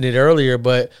mentioned it earlier,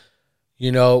 but,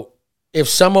 if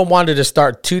someone wanted to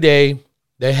start today,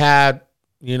 they had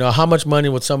You know, how much money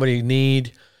would somebody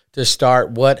need to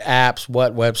start? What apps,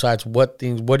 what websites, what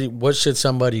things, what should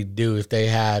somebody do if they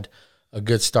had a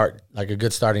good start, like a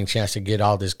good starting chance to get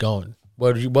all this going?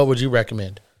 What would you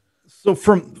recommend? So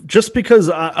just because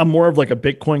I'm more of like a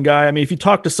Bitcoin guy, I mean, if you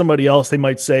talk to somebody else, they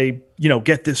might say, you know,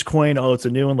 get this coin. Oh, it's a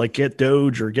new one. Like get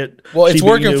Doge or get. Well, it's Shiba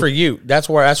working Inu. for you. That's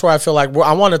where I feel like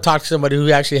I want to talk to somebody who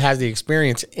actually has the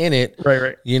experience in it.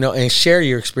 Right. You know, and share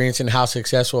your experience and how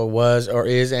successful it was or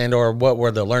is, and or what were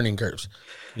the learning curves.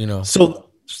 You know. So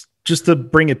just to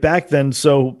bring it back, then,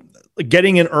 so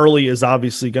getting in early is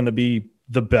obviously going to be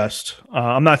the best.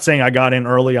 I'm not saying I got in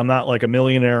early. I'm not like a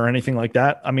millionaire or anything like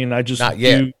that. I mean, I just Not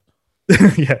yet.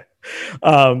 yeah.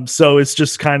 So it's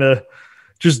just kind of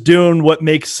just doing what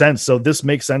makes sense. So this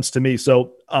makes sense to me.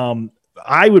 So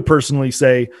I would personally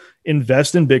say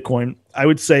invest in Bitcoin. I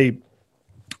would say,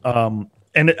 and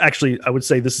actually I would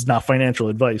say this is not financial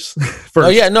advice. First. Oh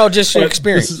yeah, no, just your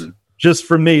experience. This is just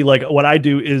for me, like what I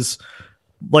do is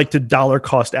like to dollar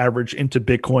cost average into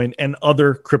Bitcoin and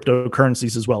other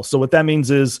cryptocurrencies as well. So what that means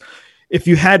is if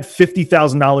you had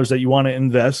 $50,000 that you want to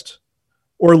invest,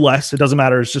 or less, it doesn't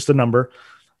matter. It's just a number.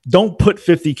 Don't put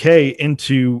 50K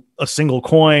into a single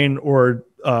coin or,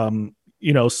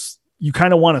 you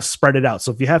kind of want to spread it out.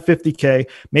 So if you have 50K,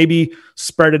 maybe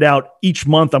spread it out each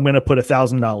month. I'm going to put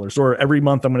 $1,000 or every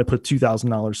month I'm going to put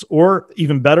 $2,000 or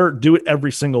even better, do it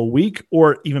every single week,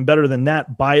 or even better than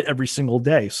that, buy it every single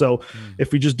day. So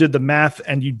if we just did the math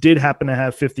and you did happen to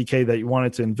have 50K that you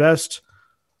wanted to invest,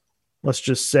 let's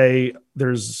just say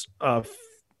there's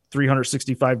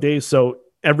 365 days. So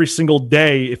every single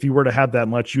day, if you were to have that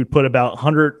much, you would put about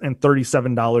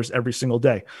 $137 every single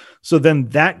day. So then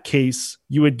that case,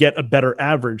 you would get a better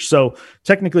average. So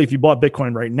technically, if you bought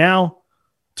Bitcoin right now,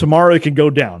 tomorrow it can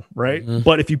go down, right? Mm-hmm.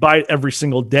 But if you buy it every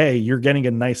single day, you're getting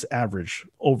a nice average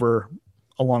over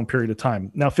a long period of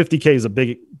time. Now, 50K is a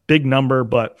big number,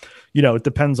 but it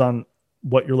depends on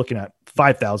what you're looking at.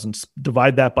 5,000,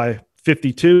 divide that by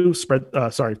 52,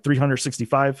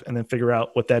 365, and then figure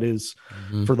out what that is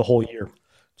for the whole year.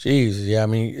 Jeez, yeah. I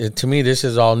mean, to me, this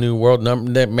is all new world.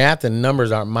 Math and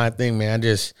numbers aren't my thing, man.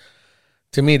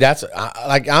 To me, that's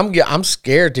like I'm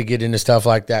scared to get into stuff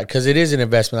like that because it is an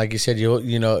investment. Like you said,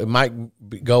 it might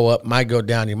go up, might go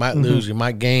down. You might lose, you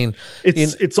might gain.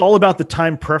 It's all about the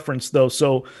time preference, though.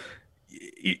 So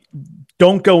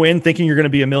don't go in thinking you're going to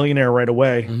be a millionaire right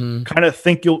away. Kind of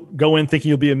think you'll go in thinking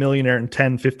you'll be a millionaire in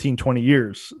 10, 15, 20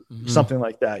 years, something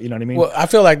like that. You know what I mean? Well, I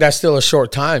feel like that's still a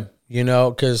short time,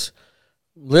 because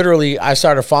literally I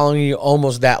started following you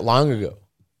almost that long ago.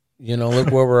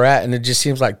 Look where we're at. And it just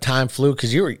seems like time flew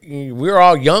because we were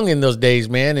all young in those days,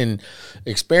 man, and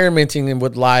experimenting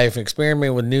with life,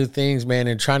 experimenting with new things, man,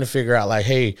 and trying to figure out like,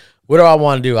 hey, what do I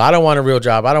want to do? I don't want a real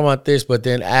job. I don't want this. But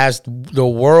then as the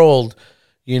world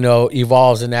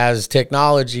evolves and as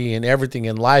technology and everything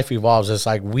in life evolves, it's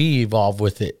like we evolve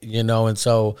with it, and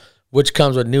so which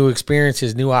comes with new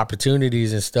experiences, new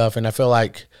opportunities and stuff. And I feel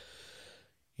like,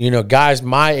 guys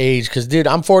my age, because dude,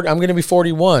 I'm going to be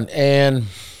 41, and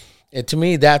to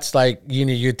me that's like,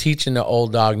 you're teaching the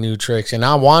old dog new tricks, and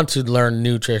I want to learn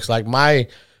new tricks. Like my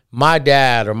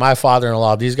dad or my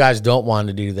father-in-law, these guys don't want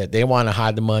to do that. They want to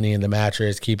hide the money in the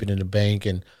mattress, keep it in the bank,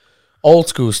 and old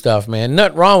school stuff, man.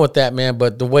 Nothing wrong with that, man.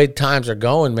 But the way times are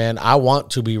going, man, I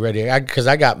want to be ready. Because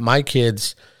I got my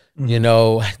kids,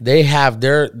 they have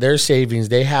their savings.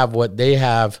 They have what they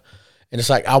have. And it's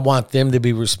like, I want them to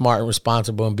be smart and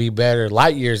responsible and be better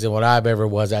light years than what I've ever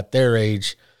was at their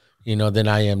age, than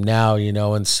I am now,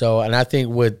 And so, and I think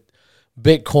with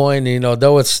Bitcoin,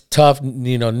 though it's tough,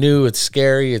 new, it's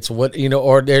scary, it's what,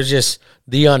 or there's just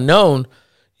the unknown,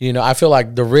 I feel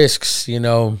like the risks,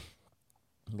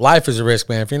 life is a risk,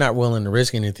 man. If you're not willing to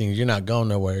risk anything, you're not going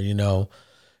nowhere, So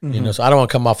I don't want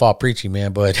to come off all preachy,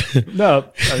 man, but no,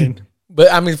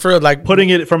 I mean, for like putting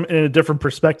it from in a different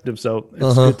perspective. So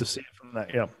it's good to see it from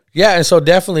that. Yeah. Yeah. And so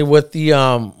definitely with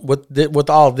with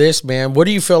all this, man, what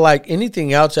do you feel like,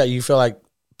 anything else that you feel like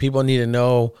people need to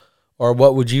know, or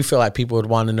what would you feel like people would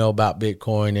want to know about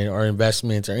Bitcoin or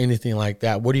investments or anything like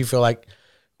that? What do you feel like,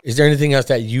 is there anything else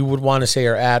that you would want to say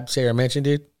or mention,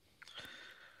 dude?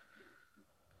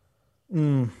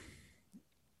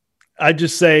 I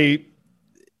just say,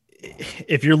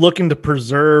 if you're looking to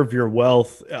preserve your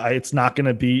wealth, it's not going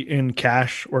to be in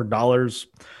cash or dollars.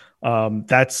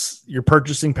 That's your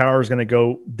purchasing power is going to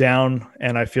go down.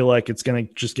 And I feel like it's going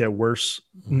to just get worse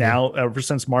now, ever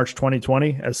since March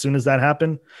 2020. As soon as that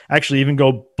happened, actually even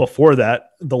go before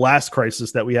that, the last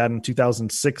crisis that we had in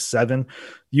 2006-07,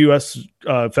 U.S.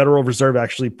 Federal Reserve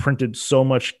actually printed so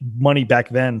much money back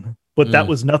then, but that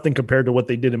was nothing compared to what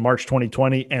they did in March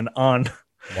 2020 and on.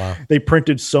 Wow. They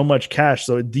printed so much cash,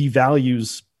 so it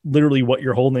devalues literally what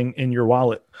you're holding in your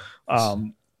wallet.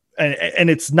 And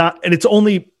it's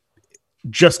only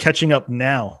just catching up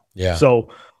now. Yeah. So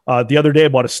the other day I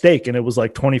bought a steak and it was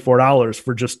like $24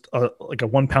 for just like a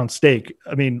 1 pound steak.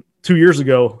 I mean, 2 years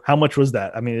ago, how much was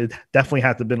that? I mean, it definitely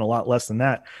had to have been a lot less than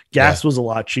that. Gas was a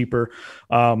lot cheaper.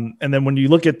 And then when you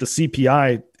look at the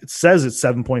CPI, it says it's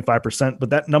 7.5%,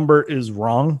 but that number is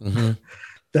wrong.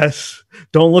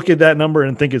 Don't look at that number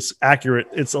and think it's accurate.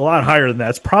 It's a lot higher than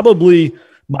that. It's probably,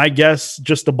 my guess,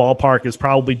 just the ballpark is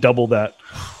probably double that.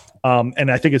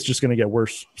 And I think it's just going to get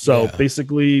worse. So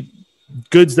basically,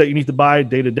 goods that you need to buy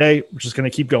day to day, which is going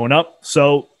to keep going up.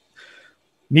 So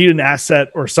need an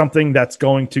asset or something that's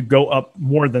going to go up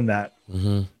more than that.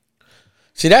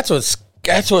 See, that's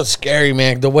what's scary,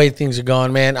 man. The way things are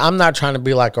going, man. I'm not trying to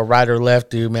be like a right or left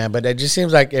dude, man, but it just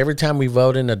seems like every time we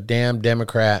vote in a damn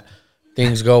Democrat,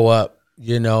 things go up,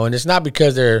 and it's not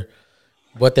because they're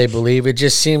what they believe. It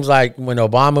just seems like when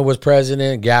Obama was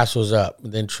president, gas was up.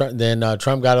 Then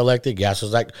Trump got elected, gas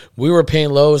was like, we were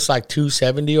paying low. It's like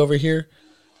 $2.70 over here.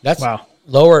 That's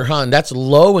lower, huh? That's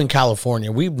low in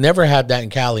California. We've never had that in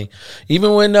Cali.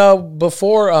 Even when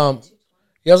before,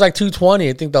 it was like $2.20.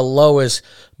 I think the lowest.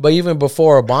 But even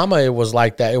before Obama, it was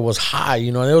like that. It was high,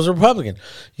 and it was Republican,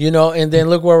 And then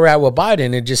look where we're at with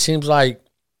Biden. It just seems like,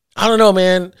 I don't know,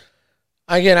 man.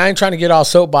 Again, I ain't trying to get all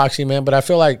soapboxy, man, but I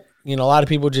feel like, a lot of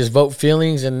people just vote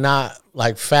feelings and not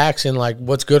like facts and like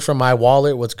what's good for my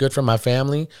wallet, what's good for my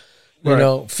family.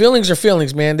 Feelings are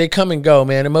feelings, man. They come and go,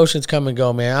 man. Emotions come and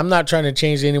go, man. I'm not trying to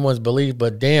change anyone's belief,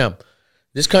 but damn,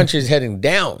 this country is heading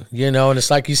down, and it's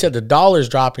like you said, the dollar's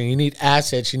dropping. You need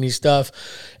assets, you need stuff.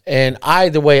 And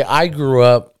the way I grew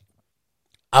up,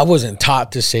 I wasn't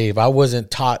taught to save. I wasn't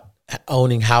taught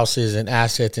owning houses and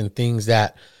assets and things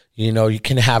that, you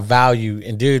can have value.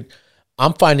 And dude,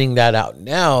 I'm finding that out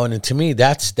now, and to me,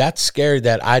 that's scary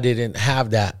that I didn't have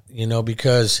that,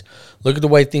 because look at the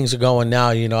way things are going now.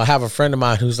 I have a friend of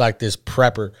mine who's like this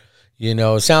prepper.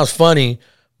 It sounds funny,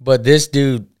 but this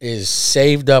dude is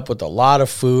saved up with a lot of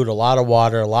food, a lot of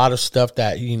water, a lot of stuff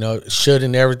that should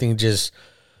and everything just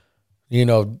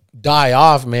die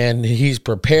off. Man, he's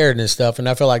prepared and stuff, and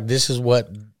I feel like this is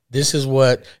what.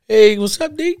 Hey, what's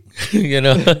up, D?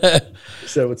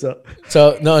 So what's up?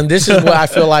 So no, and this is what I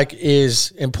feel like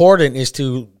is important is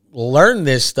to learn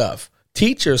this stuff,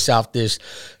 teach yourself this,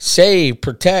 save,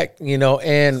 protect, and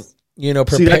prepare.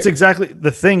 See, that's exactly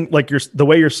the thing. Like the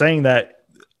way you're saying that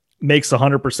makes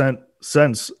 100%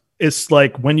 sense. It's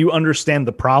like when you understand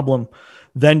the problem,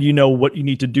 then you know what you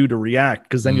need to do to react,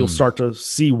 because then you'll start to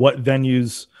see what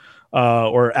venues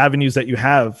or avenues that you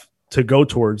have to go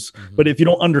towards. But if you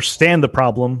don't understand the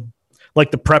problem, like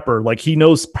the prepper, like he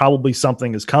knows probably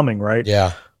something is coming, right?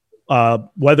 Yeah.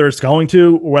 Whether it's going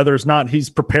to or whether it's not, he's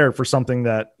prepared for something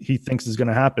that he thinks is going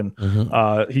to happen.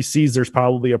 He sees there's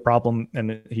probably a problem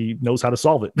and he knows how to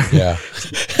solve it. Yeah.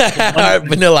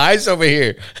 Vanilla Ice over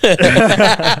here.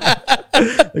 Yeah.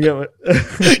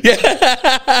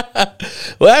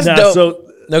 Well, that's dope.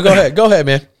 So no, go ahead,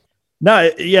 man.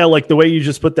 No, yeah, like the way you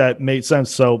just put that made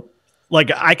sense. So like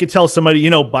I could tell somebody,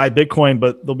 buy Bitcoin,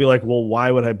 but they'll be like, well,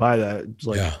 why would I buy that? It's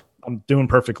like, I'm doing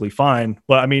perfectly fine.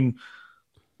 But I mean,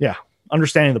 yeah,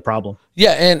 understanding the problem.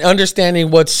 Yeah. And understanding I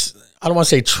don't want to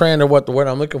say trend or what the word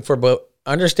I'm looking for, but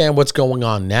understand what's going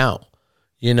on now,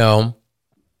 and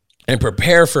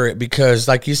prepare for it, because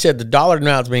like you said, the dollar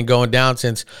now has been going down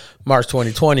since March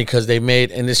 2020 because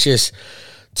and it's just,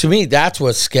 to me, that's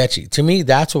what's sketchy. To me,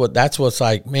 that's what's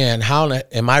like, man, how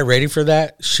am I ready for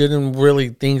that? Shouldn't really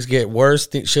things get worse?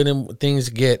 Shouldn't things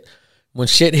get, when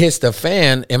shit hits the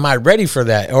fan, am I ready for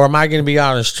that? Or am I going to be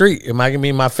out on the street? Am I going to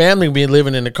be my family being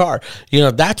living in the car?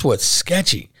 That's what's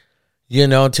sketchy.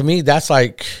 To me, that's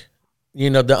like,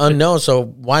 the unknown. So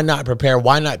why not prepare?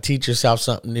 Why not teach yourself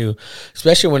something new?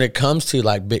 Especially when it comes to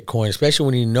like Bitcoin, especially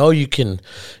when you can,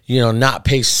 not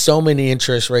pay so many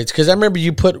interest rates. Because I remember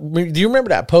do you remember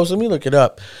that post? Let me look it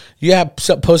up. You have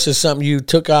posted something, you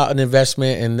took out an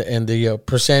investment and the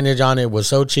percentage on it was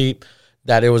so cheap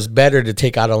that it was better to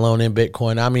take out a loan in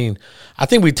Bitcoin. I mean, I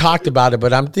think we talked about it,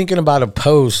 but I'm thinking about a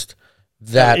post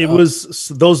that it was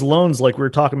those loans like we were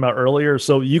talking about earlier.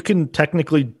 So you can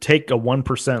technically take a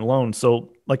 1% loan.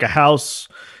 So like a house,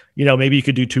 maybe you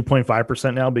could do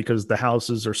 2.5% now because the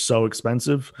houses are so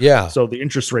expensive. Yeah. So the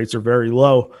interest rates are very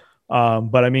low.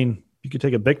 But I mean, you could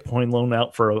take a Bitcoin loan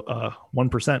out for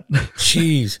 1%.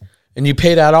 Jeez. And you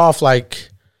pay that off like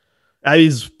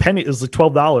is like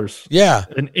 $12. Yeah.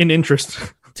 In interest.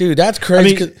 Dude, that's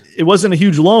crazy. I mean, it wasn't a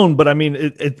huge loan, but I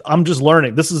mean, I'm just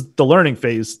learning. This is the learning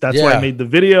phase. That's why I made the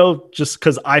video, just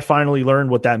because I finally learned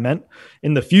what that meant.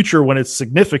 In the future, when it's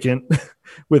significant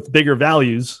with bigger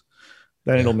values,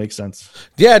 then it'll make sense.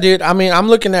 Yeah, dude. I mean, I'm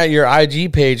looking at your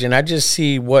IG page and I just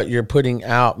see what you're putting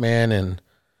out, man. And,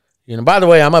 you know, by the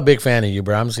way, I'm a big fan of you,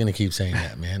 bro. I'm just going to keep saying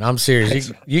that, man. I'm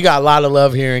serious. You got a lot of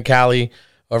love here in Cali,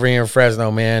 over here in Fresno,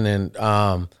 man.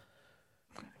 And,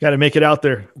 got to make it out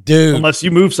there, dude. Unless you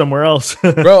move somewhere else.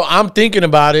 Bro, I'm thinking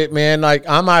about it, man. Like,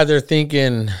 I'm either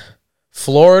thinking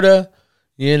Florida,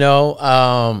 you know,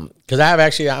 because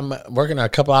I'm working on a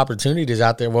couple opportunities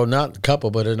out there. Well, not a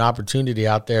couple, but an opportunity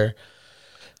out there.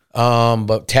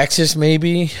 But Texas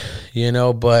maybe, you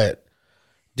know, but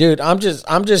dude, I'm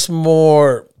just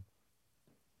more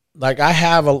like I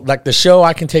have like the show.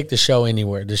 I can take the show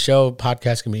anywhere. The show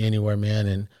podcast can be anywhere, man.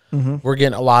 And we're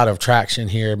getting a lot of traction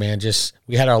here, man.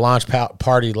 We had our launch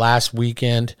party last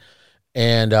weekend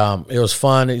and, it was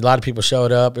fun. A lot of people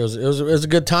showed up. It was a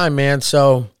good time, man.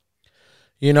 So,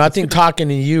 you know, I think talking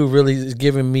to you really is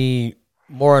giving me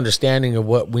more understanding of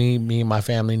what me and my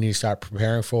family need to start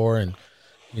preparing for and,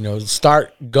 you know,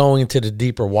 start going to the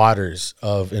deeper waters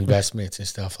of investments and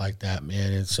stuff like that,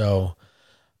 man. And so,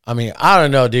 I mean, I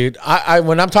don't know, dude. I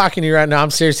when I'm talking to you right now,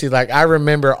 I'm seriously like, I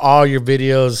remember all your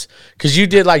videos because you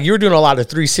were doing a lot of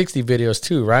 360 videos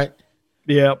too, right?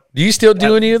 Yeah. Do you still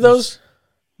do any of those?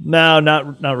 No,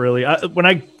 not really. When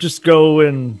I just go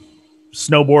in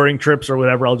snowboarding trips or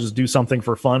whatever, I'll just do something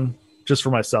for fun, just for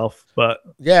myself. But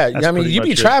yeah, I mean, you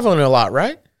be traveling a lot,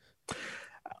 right?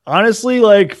 Honestly,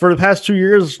 like for the past 2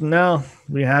 years, no,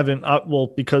 we haven't.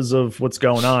 Well, because of what's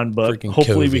going on, but Freaking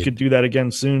hopefully COVID. we could do that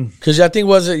again soon. Because I think,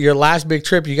 was it your last big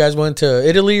trip? You guys went to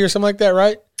Italy or something like that,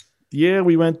 right? Yeah,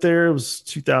 we went there. It was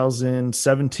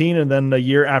 2017. And then a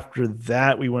year after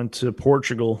that, we went to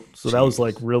Portugal. So that was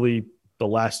like really the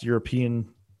last European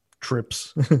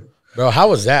trips. Bro, how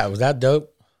was that? Was that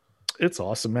dope? It's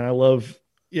awesome, man.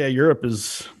 Europe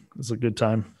is a good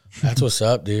time. That's what's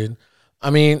up, dude. I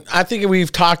mean, I think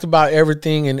we've talked about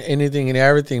everything and anything and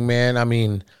everything, man. I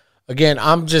mean, again,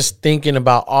 I'm just thinking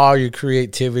about all your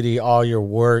creativity, all your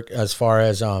work as far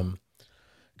as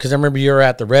because I remember you were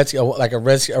at the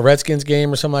Redskins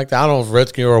game or something like that. I don't know if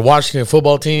Redskins or a Washington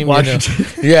football team. Washington.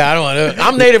 You know? Yeah, I don't know.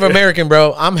 I'm Native American,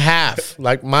 bro. I'm half.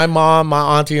 Like my mom,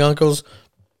 my auntie, uncles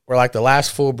were like the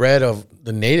last full bred of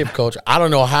the Native culture. I don't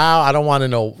know how. I don't want to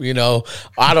know. You know,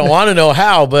 I don't want to know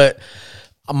how, but.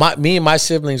 Me and my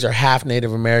siblings are half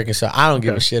Native American, so I don't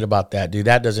give a shit about that, dude.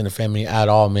 That doesn't offend me at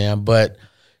all, man. But,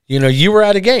 you know, you were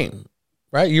at a game,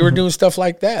 right? You were doing stuff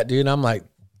like that, dude. And I'm like,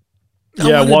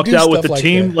 I walked out with the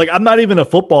team. Like, I'm not even a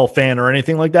football fan or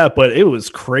anything like that, but it was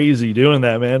crazy doing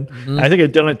that, man. I think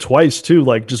I'd done it twice too,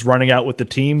 like just running out with the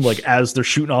team, like as they're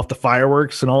shooting off the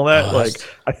fireworks and all that. Like,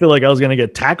 I feel like I was gonna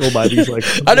get tackled by these. Like,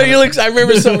 I know you look. I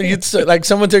remember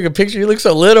someone took a picture. You look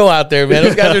so little out there, man.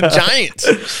 Those guys are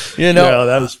giants. You know, yeah,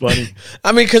 that was funny.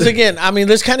 I mean, because again, I mean,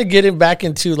 let's kind of get it back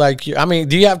into like. I mean,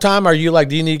 do you have time? Are you like?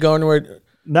 Do you need to go anywhere?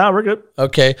 No, we're good.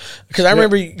 Okay, because I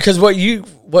remember because what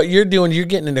you're doing, you're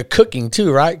getting into cooking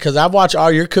too, right? Because I watch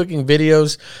all your cooking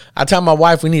videos. I tell my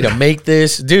wife we need to make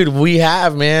this, dude. We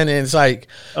have, man, and it's like,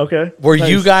 okay. Were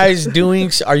you guys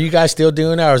doing? Are you guys still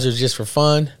doing that, or is it just for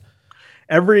fun?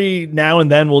 Every now and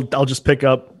then, I'll just pick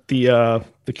up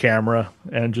the camera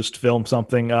and just film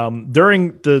something.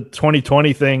 During the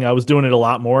 2020 thing, I was doing it a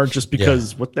lot more just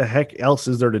because what the heck else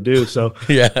is there to do? So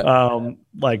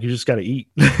like you just got to eat.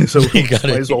 So might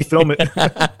as well film it.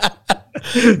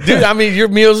 Dude, I mean, your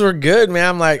meals were good, man.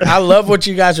 I'm like, I love what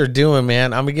you guys are doing,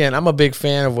 man. I'm a big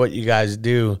fan of what you guys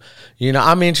do. You know,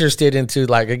 I'm interested into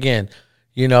like, again,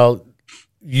 you know,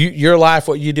 your life,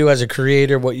 what you do as a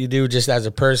creator, what you do just as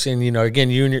a person, you know,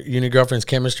 again, you and your girlfriend's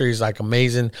chemistry is like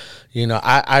amazing. You know,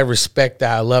 I respect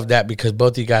that. I love that because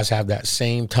both of you guys have that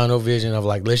same tunnel vision of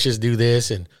like, let's just do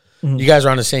this. And you guys are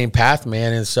on the same path,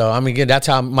 man. And so, I mean, again, that's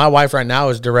how my wife right now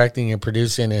is directing and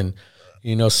producing and,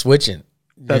 you know, switching.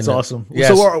 That's awesome.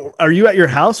 Yes. So are you at your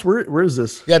house? Where is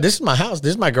this? Yeah, this is my house. This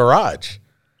is my garage.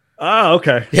 Oh,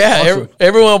 okay. Yeah. Awesome.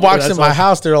 Everyone walks in my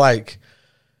house. They're like,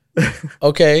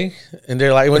 okay, and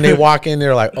they're like, when they walk in,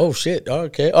 they're like, oh shit,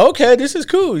 okay, this is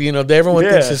cool. You know, everyone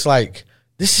thinks it's like,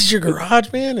 this is your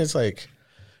garage, man. It's like,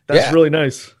 that's really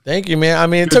nice. Thank you, man. I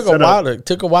mean, it took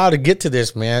a while to get to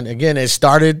this, man. Again, it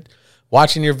started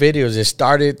watching your videos. It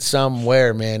started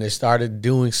somewhere, man. It started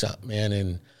doing something, man.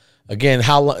 And again,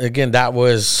 that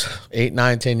was 8,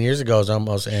 9, 10 years ago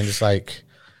almost, and it's like,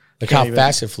 look how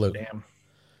fast it flew. Damn.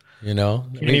 You know,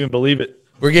 Can't even believe it.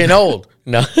 We're getting old.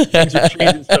 No, Things are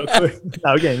changing so quick.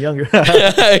 No, we're getting younger.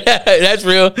 yeah, that's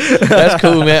real. That's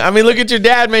cool, man. I mean, look at your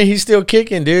dad, man. He's still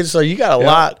kicking, dude. So you got a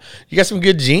lot. You got some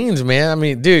good genes, man. I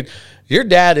mean, dude, your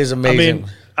dad is amazing.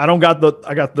 I mean,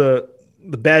 I got the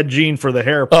bad gene for the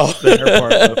hair. The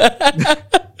hair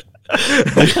part.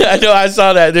 I know, I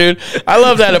saw that, dude. I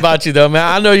love that about you, though, man.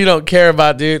 I know you don't care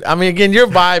about, dude. I mean, again, your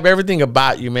vibe, everything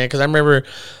about you, man. Because I remember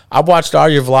I watched all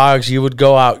your vlogs. You would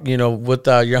go out, you know, with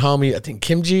your homie, I think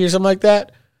Kimji or something like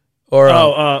that. Or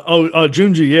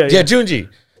Junji, yeah, Junji,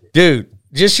 dude.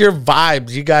 Just your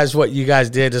vibes, you guys. What you guys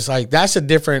did, it's like that's a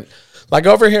different. Like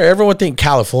over here, everyone think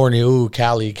California, ooh,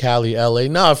 Cali, LA.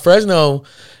 No, Fresno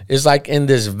is like in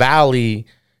this valley,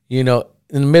 you know.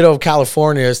 In the middle of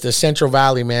California, it's the Central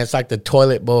Valley, man. It's like the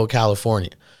toilet bowl of California,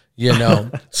 you know?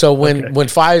 So when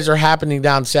fires are happening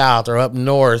down south or up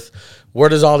north, where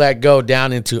does all that go?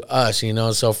 Down into us, you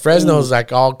know? So Fresno's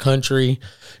like all country,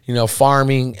 you know,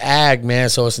 farming, ag, man.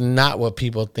 So it's not what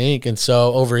people think. And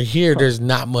so over here, there's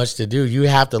not much to do. You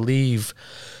have to leave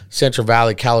Central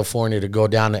Valley, California to go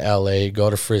down to LA, go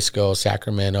to Frisco,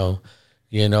 Sacramento,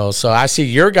 you know? So I see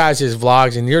your guys'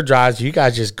 vlogs and your drives. You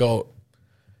guys just go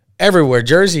everywhere.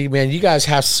 Jersey, man, you guys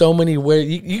have so many where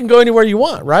you can go anywhere you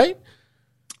want, right?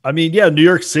 I mean, yeah, New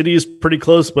York City is pretty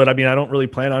close, but I mean, I don't really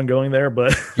plan on going there,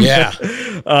 but yeah,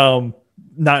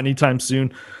 not anytime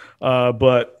soon.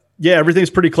 But yeah,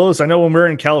 everything's pretty close. I know when we're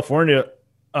in California,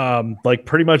 like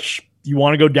pretty much you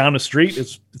want to go down the street,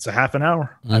 it's a half an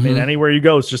hour. I mean, anywhere you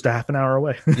go, it's just a half an hour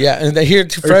away. Yeah, and here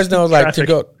to Fresno, like to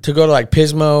go to like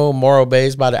Pismo, Morro Bay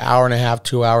is about an hour and a half,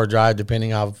 2 hour drive,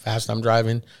 depending how fast I'm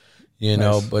driving. You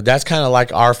know, but that's kind of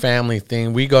like our family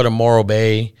thing. We go to Morro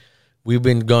Bay. We've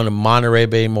been going to Monterey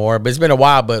Bay more, but it's been a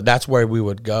while, but that's where we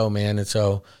would go, man. And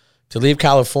so to leave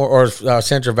California or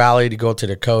Central Valley to go to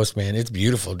the coast, man, it's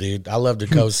beautiful, dude. I love the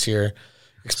coast here.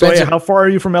 Expensive. So, yeah, how far are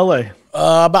you from LA?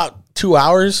 About 2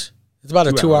 hours. It's about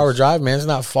a 2 hour drive, man. It's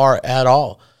not far at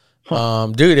all.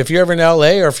 Dude, if you're ever in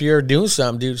LA or if you're doing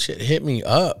something, dude, shit, hit me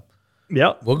up.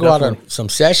 Yeah. We'll go out on some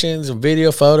sessions, and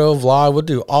video, photo, vlog. We'll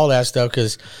do all that stuff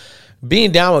because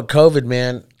being down with COVID,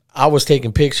 man, I was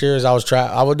taking pictures. I was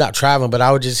not traveling, but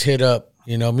I would just hit up,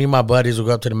 you know, me and my buddies would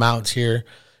go up to the mountains here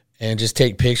and just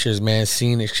take pictures, man,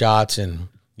 scenic shots and,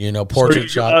 you know, portrait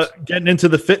shots. Getting into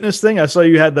the fitness thing, I saw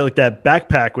you had like that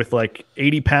backpack with like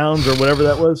 80 pounds or whatever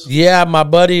that was. Yeah, my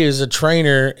buddy is a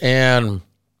trainer and,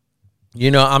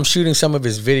 you know, I'm shooting some of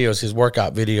his videos, his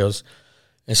workout videos.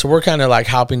 And so we're kind of like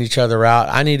helping each other out.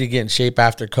 I need to get in shape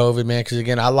after COVID, man, because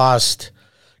again,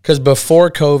 because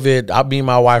before COVID, me and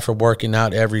my wife were working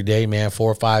out every day, man,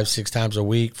 4, 5, 6 times a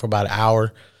week for about an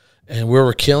hour. And we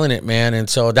were killing it, man. And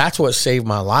so that's what saved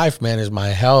my life, man, is my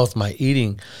health, my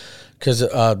eating. Because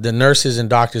the nurses and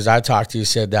doctors I talked to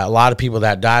said that a lot of people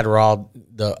that died were all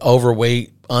the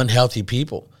overweight, unhealthy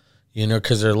people, you know,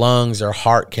 because their lungs, their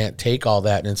heart can't take all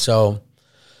that. And so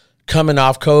coming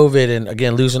off COVID and,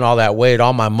 again, losing all that weight,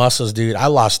 all my muscles, dude, I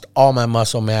lost all my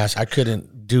muscle mass. I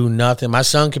couldn't do nothing. My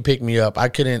son could pick me up. I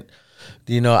couldn't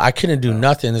do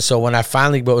nothing. And so when I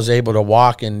finally was able to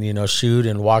walk and, you know, shoot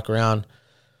and walk around,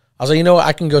 I was like, you know what,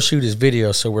 I can go shoot his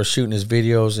videos. So we're shooting his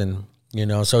videos and, you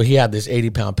know, so he had this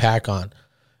 80-pound pack on.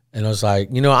 And I was like,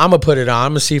 you know, I'm going to put it on.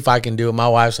 I'm going to see if I can do it. My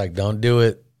wife's like, don't do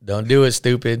it. Don't do it,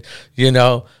 stupid. You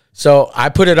know? So I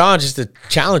put it on just to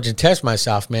challenge and test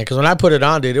myself, man. Because when I put it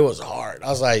on, dude, it was hard. I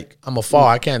was like, I'm going to fall.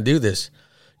 I can't do this.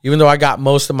 Even though I got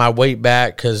most of my weight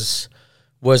back because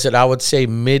I would say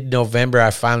mid-November,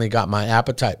 I finally got my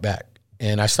appetite back.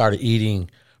 And I started eating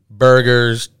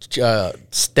burgers,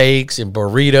 steaks, and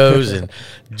burritos and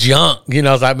junk. You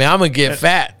know, I was like, man, I'm going to get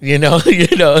fat. You know,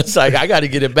 it's like, I got to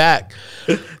get it back.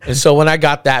 And so when I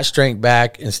got that strength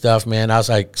back and stuff, man, I was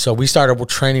like, so we started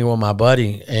training with my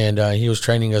buddy. And he was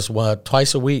training us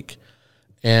twice a week.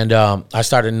 And I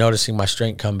started noticing my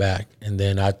strength come back. And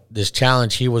then this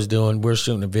challenge he was doing, we're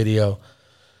shooting a video.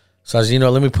 So I was, you know,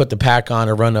 let me put the pack on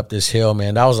and run up this hill,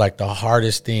 man. That was like the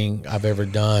hardest thing I've ever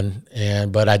done.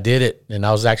 But I did it. And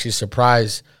I was actually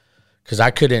surprised because I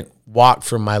couldn't walk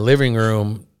from my living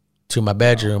room to my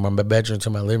bedroom or my bedroom to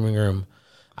my living room.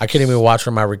 I couldn't even watch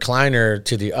from my recliner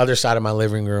to the other side of my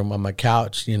living room on my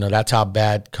couch. You know, that's how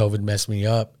bad COVID messed me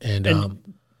up. And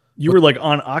you were like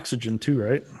on oxygen too,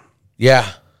 right? Yeah.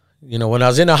 You know, when I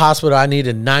was in the hospital, I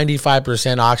needed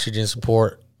 95% oxygen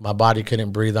support. My body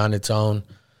couldn't breathe on its own.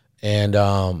 And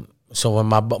so when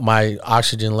my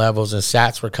oxygen levels and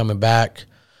sats were coming back,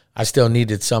 I still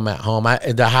needed some at home.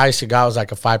 The highest it got was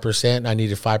like a 5%. I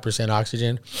needed 5%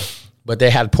 oxygen. But they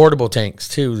had portable tanks,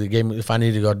 too. They gave me if I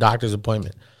needed to go to a doctor's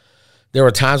appointment. there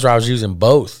were times where I was using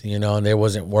both, you know, and they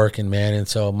wasn't working, man. And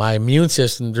so my immune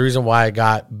system, the reason why I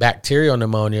got bacterial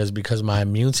pneumonia is because my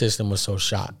immune system was so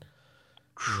shot,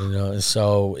 you know. And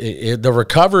so the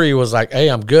recovery was like, hey,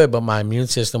 I'm good. But my immune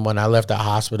system, when I left the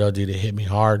hospital, dude, it hit me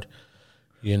hard,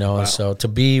 you know. Wow. And so to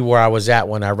be where I was at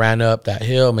when I ran up that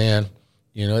hill, man,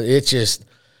 you know, it's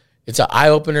an eye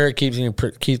opener. It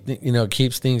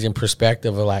keeps things in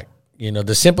perspective of, like, you know,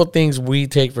 the simple things we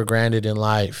take for granted in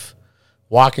life.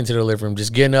 Walk into the living room,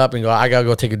 just getting up and go, I got to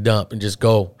go take a dump and just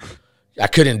go. I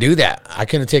couldn't do that. I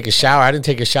couldn't take a shower. I didn't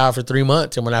take a shower for 3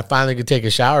 months. And when I finally could take a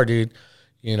shower, dude,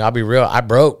 you know, I'll be real, I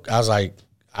broke. I was like,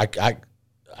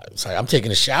 I'm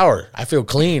taking a shower. I feel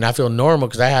clean. I feel normal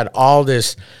because I had all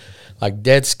this, like,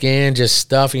 dead skin, just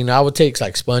stuff. You know, I would take,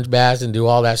 like, sponge baths and do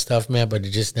all that stuff, man, but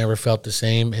it just never felt the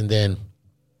same. And then,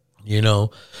 you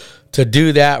know, to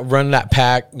do that, run that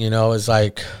pack, you know, it's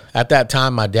like, at that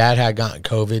time, my dad had gotten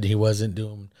COVID. He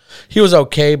was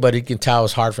okay, but he could tell it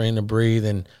was hard for him to breathe.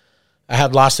 And I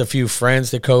had lost a few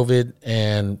friends to COVID,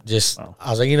 and just, I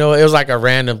was like, you know, it was like a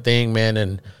random thing, man.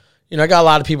 And, you know, I got a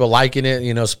lot of people liking it,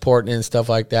 you know, supporting it and stuff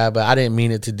like that, but I didn't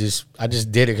mean it to just, I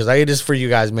just did it because I did this for you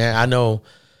guys, man. I know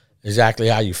exactly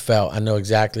how you felt. I know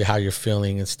exactly how you're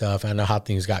feeling and stuff. I know how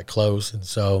things got close. And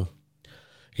so,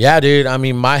 yeah, dude, I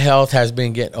mean, my health has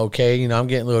been getting okay. You know, I'm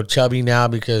getting a little chubby now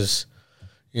because,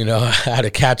 you know, I had to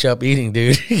catch up eating,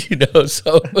 dude, you know,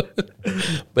 so,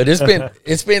 but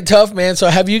it's been tough, man. So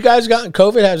have you guys gotten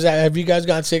COVID? Have you guys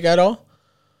gotten sick at all?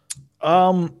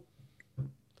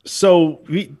 So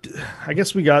I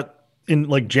guess we got in,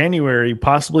 like, January,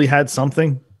 possibly had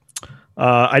something.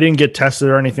 I didn't get tested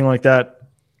or anything like that.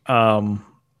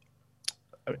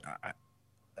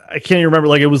 I can't even remember.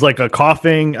 Like, it was like a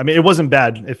coughing. I mean, it wasn't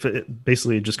bad. If it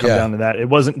basically just come down to that, it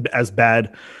wasn't as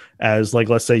bad as, like,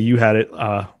 let's say you had it.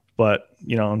 But,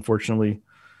 you know, unfortunately,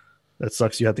 that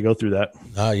sucks. You have to go through that.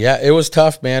 Yeah, it was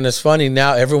tough, man. It's funny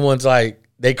now. Everyone's like,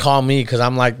 they call me because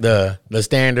I'm like the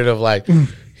standard of, like,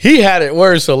 he had it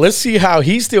worse. So let's see how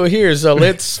he's still here. So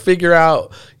let's figure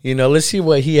out, you know, let's see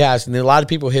what he has. And then a lot of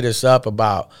people hit us up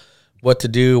about what to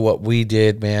do, what we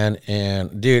did, man.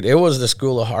 And, dude, it was the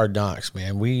school of hard knocks,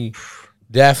 man. We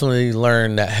definitely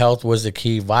learned that health was the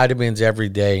key. Vitamins every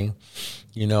day.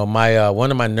 You know, my one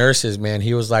of my nurses, man,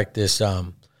 he was like this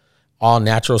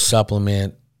all-natural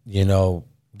supplement, you know,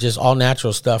 just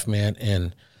all-natural stuff, man.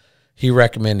 And he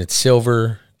recommended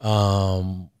silver.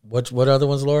 What other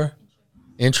ones, Laura?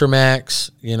 Intramax,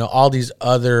 you know, all these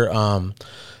other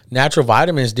natural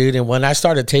vitamins, dude. And when I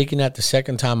started taking that the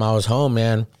second time I was home,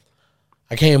 man,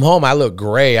 I came home, I looked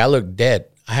gray. I looked dead.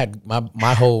 I had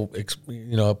my whole,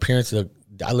 you know, appearance.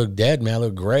 I looked dead, man. I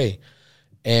looked gray.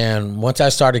 And once I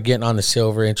started getting on the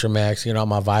silver, Intramax, you know,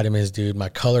 my vitamins, dude, my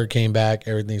color came back.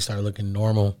 Everything started looking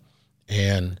normal.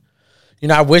 And, you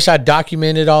know, I wish I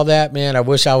documented all that, man. I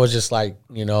wish I was just like,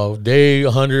 you know, day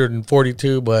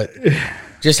 142, but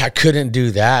just I couldn't do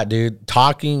that, dude.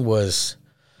 Talking was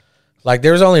like,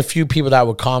 there was only a few people that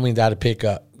would call me that to pick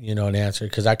up, you know, and answer,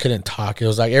 because I couldn't talk. It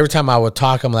was like every time I would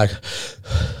talk, I'm like,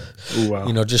 ooh, wow.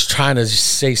 You know, just trying to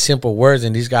just say simple words,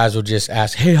 and these guys would just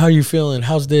ask, hey, how you feeling?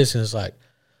 How's this? And it's like,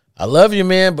 I love you,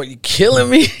 man, but you're killing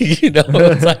me. You know,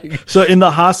 it's like, so in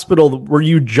the hospital, were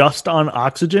you just on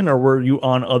oxygen, or were you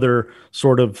on other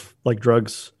sort of like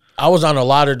drugs? I was on a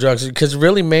lot of drugs because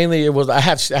really mainly it was I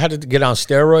had to get on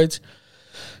steroids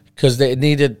because they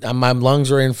needed my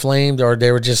lungs were inflamed or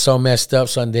they were just so messed up.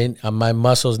 So my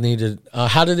muscles needed.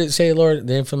 How did it say, Lord?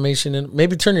 The inflammation, and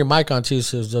maybe turn your mic on too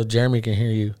so Jeremy can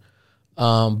hear you.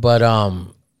 But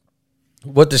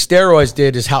what the steroids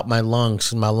did is help my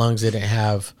lungs. My lungs didn't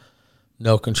have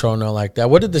no control, no like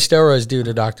that. What did the steroids do?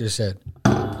 The doctor said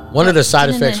one of the side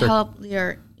effects were help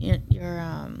your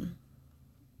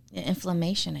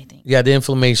inflammation. I think. Yeah, the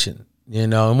inflammation. You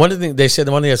know, and one of the things they said,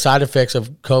 one of the side effects of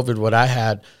COVID, what I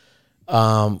had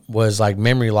was like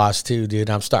memory loss too, dude.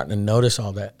 I'm starting to notice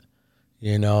all that.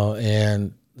 You know,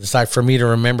 and it's like for me to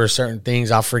remember certain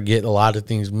things, I'll forget a lot of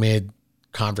things mid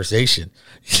conversation,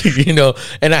 you know,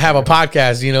 and I have a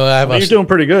podcast, you know, you're doing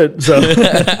pretty good. So,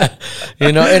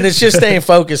 you know, and it's just staying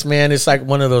focused, man. It's like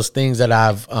one of those things that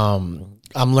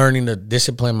I'm learning to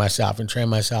discipline myself and train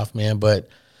myself, man. But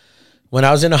when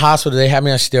I was in the hospital, they had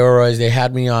me on steroids. They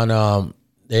had me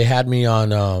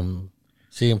on,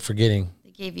 see, I'm forgetting.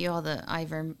 They gave you all the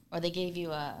Iver, or they gave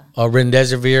you a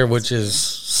Remdesivir, which is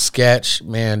sketch,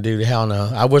 man, dude, hell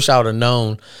no. I wish I would have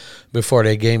known before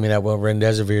they gave me that what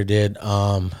Remdesivir did,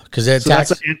 because it attacks.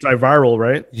 So that's an antiviral,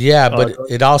 right? Yeah, but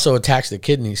it also attacks the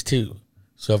kidneys too.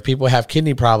 So if people have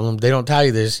kidney problems, they don't tell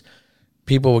you this.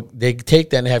 People they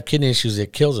take that and have kidney issues,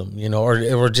 it kills them, you know,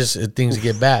 or just things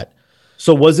get bad.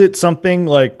 So was it something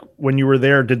like when you were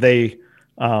there, did they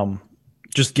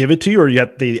just give it to you, or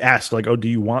yet they asked like, oh, do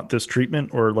you want this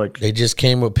treatment? Or like They just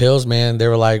came with pills, man. They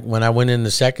were like, when I went in the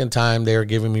second time, they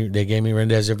gave me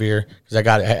remdesivir because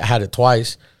I had it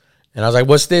twice. And I was like,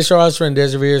 what's this? Or else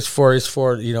remdesivir is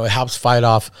for, you know, it helps fight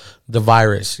off the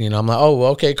virus. You know, I'm like, oh,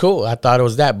 well, okay, cool. I thought it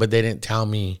was that, but they didn't tell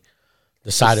me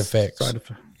the side effects.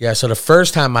 Yeah, so the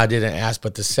first time I didn't ask,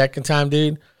 but the second time,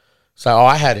 dude, so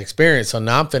I had experience. So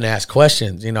now I'm finna ask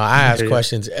questions. You know, I ask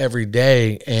questions every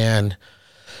day. And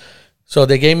so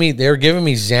they were giving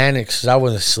me Xanax because I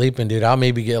wasn't sleeping, dude. I'll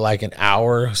maybe get like an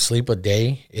hour sleep a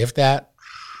day, if that.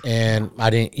 And I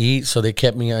didn't eat, so they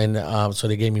kept me in. So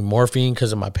they gave me morphine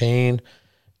because of my pain.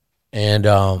 And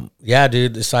yeah,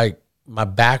 dude, it's like my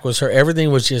back was hurt.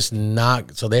 Everything was just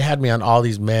not. So they had me on all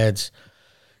these meds,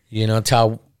 you know,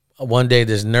 until one day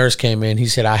this nurse came in. He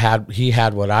said he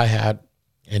had what I had,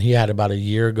 and he had about a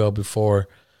year ago before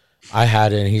I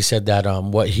had it. And he said that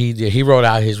what he did, he wrote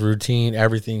out his routine,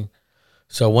 everything.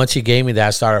 So once he gave me that,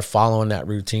 I started following that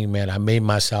routine, man. I made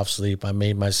myself sleep. I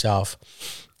made myself,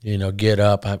 you know, get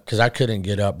up because I couldn't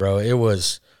get up, bro. It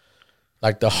was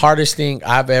like the hardest thing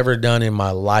I've ever done in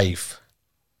my life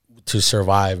to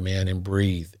survive, man, and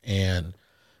breathe. And,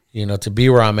 you know, to be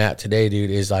where I'm at today,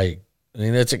 dude, is like, I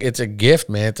mean, it's a gift,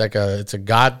 man. It's a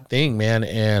God thing, man.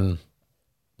 And,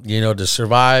 you know, to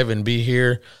survive and be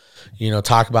here, you know,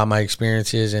 talk about my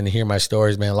experiences and hear my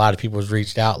stories, man. A lot of people has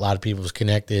reached out. A lot of people has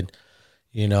connected.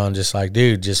 You know, I'm just like,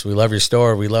 dude, we love your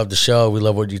story. We love the show. We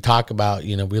love what you talk about.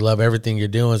 You know, we love everything you're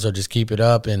doing. So just keep it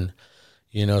up. And,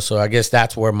 you know, so I guess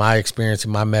that's where my experience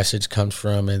and my message comes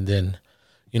from. And then,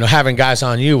 you know, having guys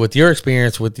on you with your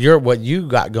experience, with what you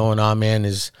got going on, man,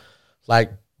 is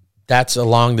like, that's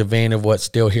along the vein of what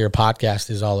Still Here podcast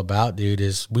is all about, dude,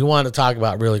 is we want to talk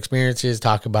about real experiences,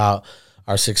 talk about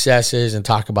our successes, and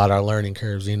talk about our learning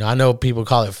curves. You know, I know people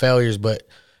call it failures, but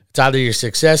it's either you're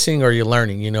successing or you're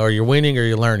learning, you know, or you're winning or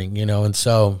you're learning, you know. And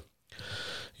so,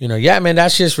 you know, yeah, man,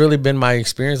 that's just really been my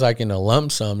experience, like in a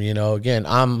lump sum, you know. Again,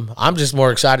 I'm just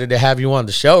more excited to have you on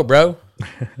the show, bro.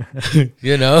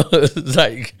 You know, it's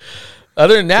like,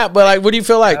 other than that, but like, what do you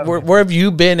feel like? Where have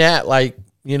you been at? Like,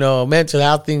 you know, mental,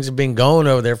 how things have been going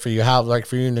over there for you, how, like,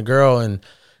 for you and the girl and,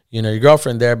 you know, your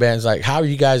girlfriend there, man. It's like, how have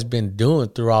you guys been doing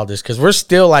through all this? Because we're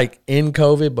still like in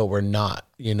COVID, but we're not,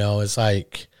 you know. It's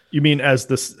like, you mean as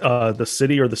the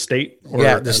city or the state? Or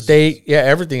yeah, the state. Yeah,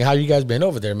 everything. How you guys been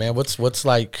over there, man? What's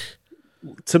like?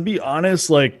 To be honest,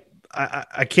 like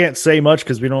I can't say much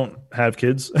because we don't have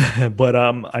kids, but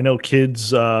I know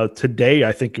kids today.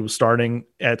 I think it was starting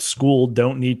at school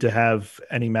don't need to have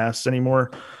any masks anymore.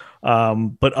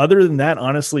 But other than that,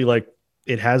 honestly, like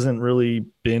it hasn't really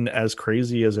been as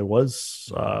crazy as it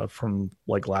was from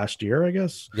like last year, I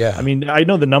guess. Yeah. I mean, I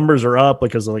know the numbers are up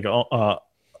because of like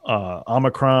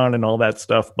Omicron and all that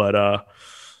stuff, but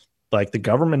like the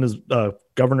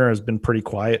governor has been pretty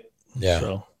quiet. Yeah.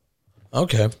 So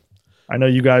okay. I know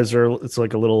you guys are, it's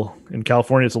like a little in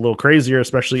California, it's a little crazier,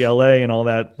 especially LA and all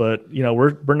that, but you know,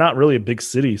 we're not really a big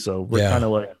city. So we're kind of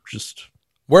like just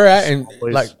we're at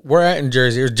in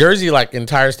Jersey. Is Jersey like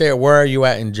entire state? Or where are you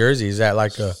at in Jersey? Is that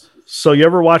like a, so you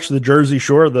ever watch the Jersey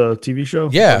Shore, the TV show?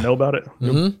 Yeah. Know about it?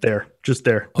 Mm-hmm. Just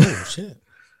there. Oh shit.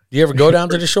 Do you ever go down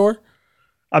to the shore?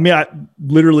 I mean, I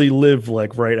literally live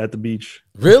like right at the beach.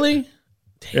 Really?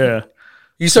 Damn.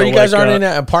 Yeah. So you guys aren't in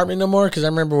that apartment no more? Because I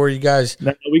remember where you guys.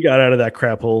 No, we got out of that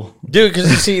crap hole, dude. Because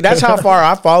you see, that's how far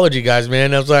I followed you guys,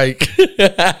 man. I was like,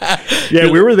 yeah,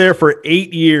 we were there for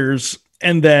 8 years,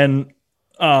 and then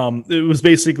it was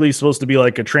basically supposed to be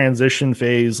like a transition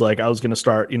phase. Like I was going to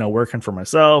start, you know, working for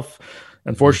myself.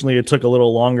 Unfortunately, it took a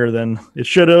little longer than it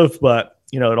should have, but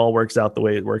you know, it all works out the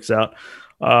way it works out.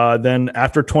 Then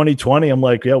after 2020, I'm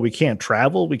like, yeah, we can't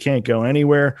travel. We can't go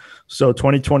anywhere. So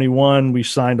 2021, we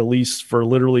signed a lease for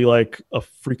literally like a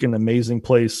freaking amazing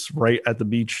place right at the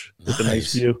beach with a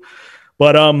nice view.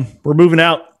 But we're moving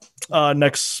out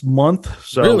next month.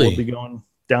 So we'll be going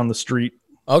down the street.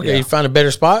 Okay. Yeah. You found a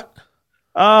better spot?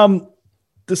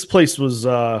 This place was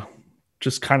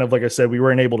just kind of, like I said, we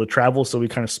weren't able to travel. So we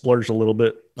kind of splurged a little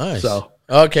bit. Nice. So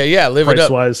okay. Yeah. Live it up.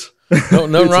 Price-wise. No,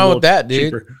 nothing wrong with that,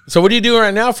 dude. Cheaper. So what are you doing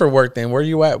right now for work then? Where are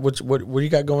you at? What do you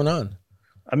got going on?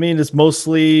 I mean, it's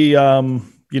mostly, you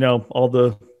know, all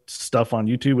the stuff on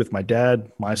YouTube with my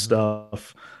dad, my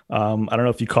stuff. I don't know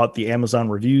if you caught the Amazon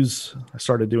reviews. I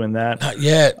started doing that. Not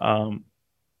yet. And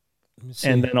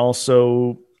then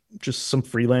also just some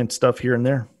freelance stuff here and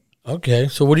there. Okay.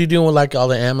 So what are you doing with like all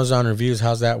the Amazon reviews?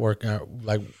 How's that working out?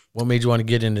 Like what made you want to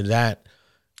get into that?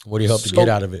 What do you hope to get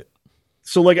out of it?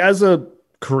 So like as a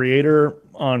creator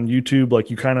on YouTube,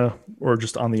 like you kind of, or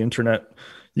just on the internet,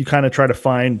 you kind of try to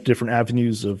find different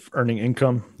avenues of earning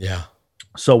income. Yeah.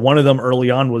 So one of them early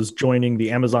on was joining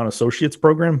the Amazon Associates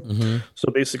program. Mm-hmm.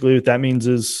 So basically what that means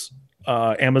is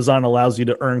Amazon allows you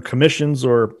to earn commissions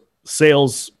or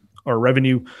sales or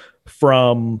revenue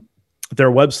from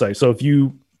their website. So if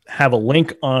you have a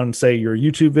link on, say, your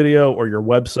YouTube video or your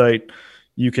website,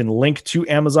 you can link to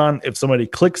Amazon. If somebody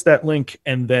clicks that link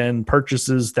and then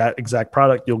purchases that exact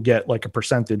product, you'll get like a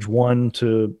percentage, 1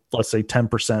 to let's say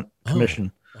 10%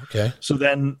 commission. Oh, okay. So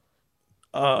then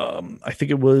I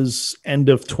think it was end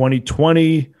of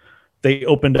 2020, they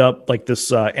opened up like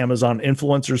this Amazon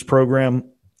influencers program.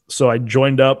 So I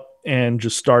joined up and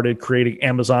just started creating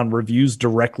Amazon reviews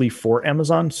directly for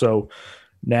Amazon. So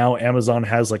now Amazon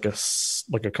has like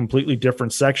a completely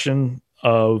different section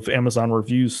of Amazon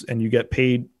reviews, and you get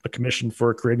paid a commission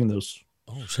for creating those.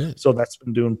 Oh shit. So that's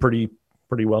been doing pretty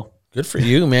well. Good for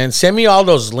you, man. Send me all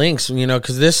those links,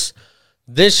 because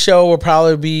this show will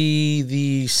probably be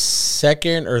the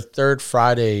second or third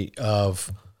Friday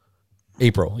of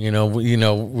April.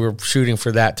 We're shooting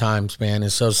for that time span.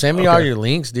 And so send me all your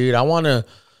links, dude.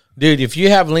 Dude, if you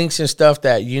have links and stuff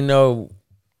that you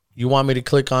want me to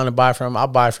click on and buy from, I'll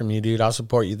buy from you, dude. I'll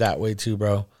support you that way too,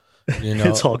 bro.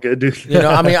 It's all good, dude.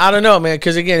 I don't know, man,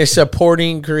 because again, it's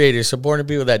supporting creators, supporting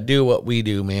people that do what we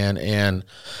do, man. And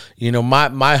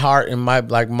my heart and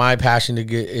my passion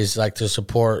is to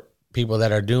support people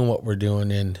that are doing what we're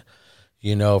doing. And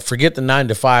forget the 9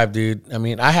 to 5, dude. I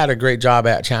mean, I had a great job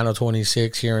at Channel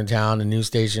 26 here in town, the news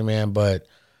station, man, but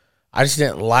I just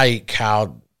didn't like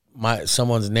how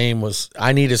someone's name was.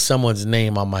 I needed someone's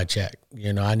name on my check.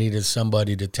 I needed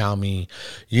somebody to tell me,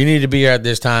 you need to be here at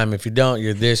this time. If you don't,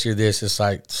 you're this. It's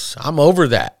like, I'm over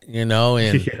that, and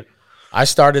I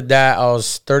started that. I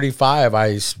was 35.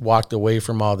 I walked away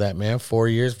from all that, man, 4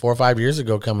 or 5 years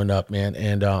ago coming up, man.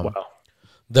 And wow.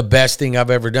 The best thing I've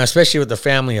ever done, especially with a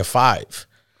family of 5.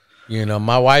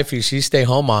 My wifey, she's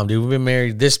stay-home mom, dude. We've been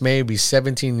married. This May be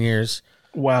 17 years.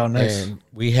 Wow, nice. And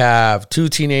we have 2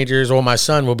 teenagers. Well, my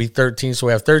son will be 13, so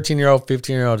we have 13-year-old,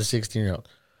 15-year-old, and 16-year-old.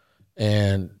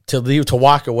 And to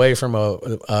walk away from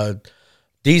a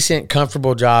decent,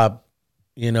 comfortable job,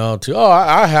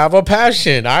 I have a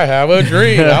passion, I have a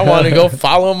dream, I want to go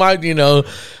follow my,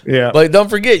 Yeah. But don't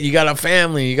forget, you got a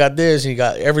family, you got this, you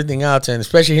got everything else, and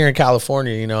especially here in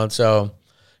California, and so,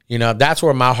 that's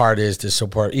where my heart is to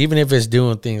support, even if it's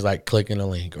doing things like clicking a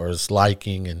link or it's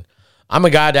liking. And I'm a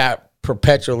guy that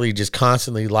perpetually just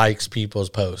constantly likes people's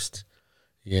posts.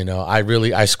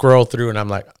 I scroll through and I'm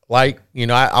like,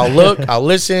 I'll look, I'll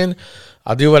listen,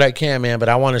 I'll do what I can, man, but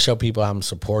I want to show people I'm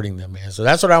supporting them, man. So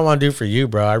that's what I want to do for you,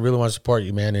 bro. I really want to support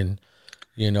you, man. And,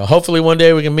 hopefully one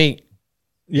day we can meet.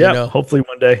 Yeah, hopefully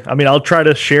one day. I mean, I'll try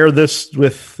to share this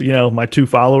with, my 2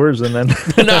 followers and then.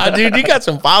 Nah, dude, you got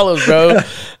some follows, bro.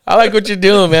 I like what you're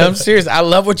doing, man. I'm serious. I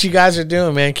love what you guys are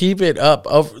doing, man. Keep it up.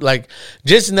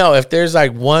 Just know if there's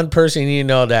one person,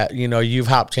 that, you've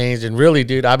helped change, and really,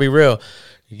 dude, I'll be real.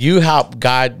 You help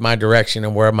guide my direction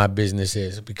and where my business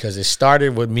is, because it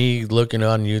started with me looking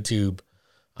on YouTube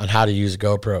on how to use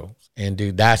GoPro. And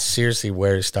dude, that's seriously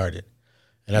where it started.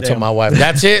 And I told my wife,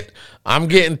 that's it. I'm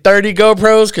getting 30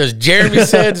 GoPros because Jeremy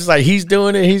said it's like he's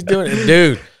doing it.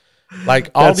 Dude,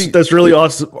 that's really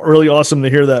awesome to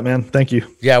hear that, man. Thank you.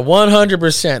 Yeah,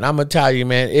 100%. I'm gonna tell you,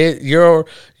 man.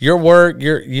 Your work,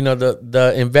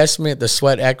 the investment, the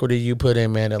sweat equity you put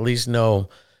in, man. At least know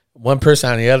one person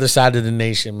on the other side of the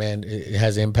nation, man, it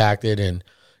has impacted, and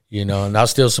and I'll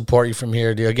still support you from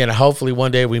here, dude. Again, hopefully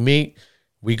one day we meet,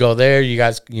 we go there. You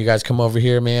guys come over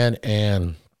here, man,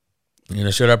 and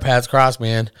should our paths cross,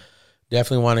 man.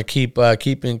 Definitely want to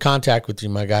keep in contact with you,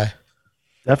 my guy.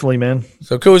 Definitely, man.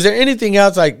 So cool. Is there anything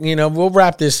else? We'll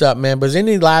wrap this up, man. But is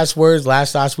any last words,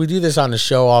 last thoughts? We do this on the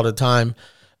show all the time.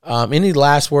 Any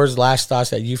last words, last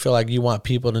thoughts that you feel like you want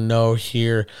people to know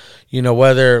here?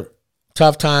 Whether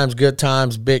tough times, good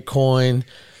times, Bitcoin,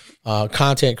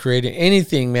 content creating,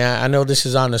 anything, man. I know this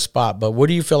is on the spot, but what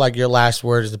do you feel like your last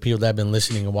words to people that have been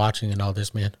listening and watching and all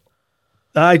this, man?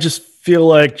 I just feel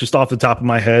like, just off the top of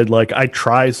my head, like I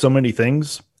try so many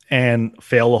things and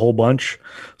fail a whole bunch.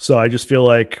 So I just feel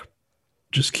like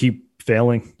just keep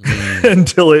failing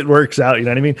until it works out. You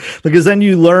know what I mean? Because then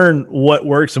you learn what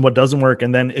works and what doesn't work.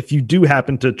 And then if you do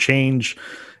happen to change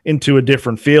into a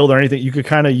different field or anything, you could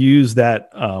kind of use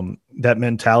that, that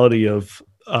mentality of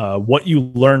what you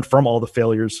learned from all the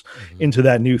failures into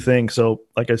that new thing. So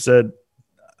like I said,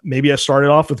 maybe I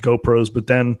started off with GoPros, but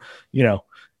then,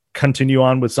 continue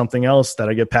on with something else that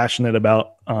I get passionate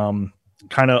about, kind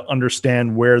of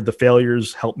understand where the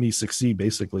failures help me succeed,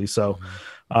 basically. So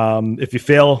if you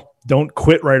fail, don't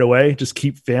quit right away. Just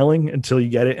keep failing until you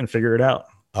get it and figure it out.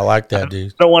 I like that,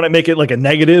 dude. I don't want to make it like a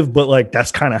negative, but like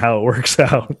that's kind of how it works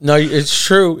out. No, it's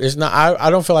true. It's not. I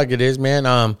don't feel like it is,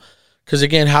 man. Because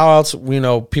again, how else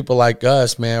people like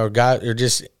us, man, or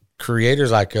just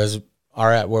creators like us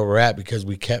are at where we're at because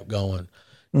we kept going.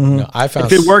 Mm-hmm. I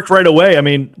found if it worked right away, I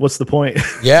mean, what's the point?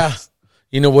 Yeah.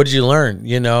 What did you learn?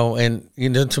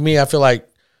 And to me, I feel like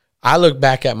I look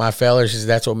back at my failures as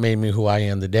that's what made me who I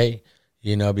am today.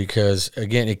 Because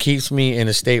again, it keeps me in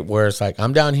a state where it's like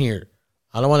I'm down here.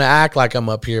 I don't want to act like I'm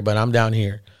up here, but I'm down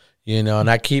here. And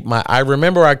I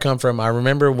remember where I come from. I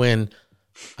remember when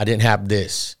I didn't have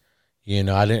this.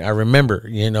 I remember,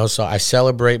 so I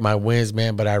celebrate my wins,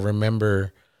 man, but I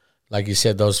remember, like you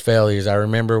said, those failures. I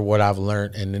remember what I've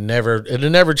learned, and it'll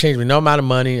never change me. No amount of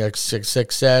money,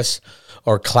 success,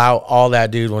 or clout, all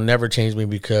that, dude, will never change me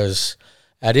because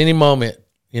at any moment,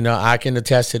 I can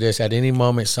attest to this. At any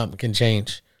moment, something can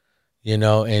change,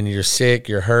 and you're sick,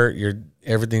 you're hurt,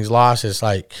 everything's lost. It's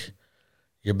like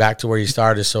you're back to where you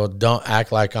started. So don't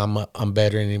act like I'm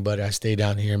better than anybody. I stay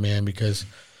down here, man, because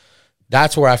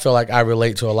that's where I feel like I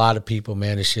relate to a lot of people,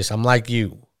 man. It's just I'm like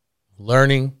you,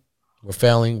 learning. We're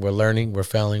failing, we're learning, we're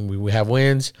failing. We have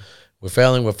wins, we're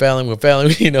failing.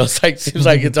 It's like seems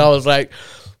like it's always like,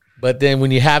 but then when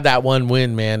you have that one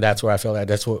win, man, that's where I feel like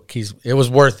that's what keeps. It was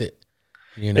worth it.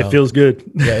 It feels good.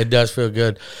 Yeah, it does feel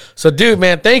good. So, dude,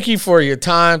 man, thank you for your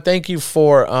time. Thank you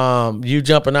for you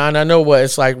jumping on. I know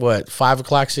it's like 5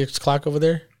 o'clock, 6 o'clock over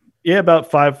there. Yeah, about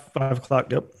 5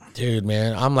 o'clock. Yep. Dude,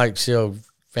 man, I'm like still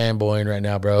fanboying right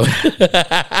now, bro.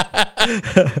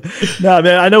 No,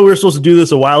 man, I know we were supposed to do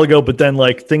this a while ago, but then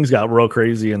like things got real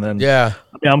crazy, and then yeah,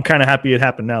 I'm kind of happy it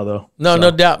happened now, though. No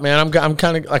doubt, man. I'm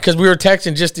kind of like because we were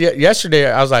texting just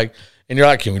yesterday. I was like, and you're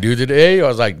like, can we do it today? I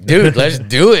was like, dude, let's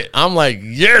do it. I'm like,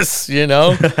 yes,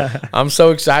 I'm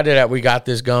so excited that we got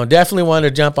this going. Definitely want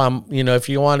to jump on. If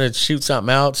you want to shoot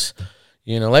something else,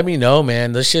 let me know,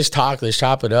 man. Let's just talk. Let's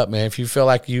chop it up, man. If you feel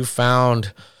like you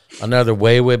found another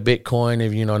way with Bitcoin,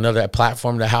 if another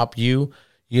platform to help you,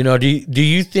 do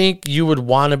you think you would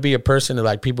want to be a person that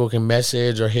like people can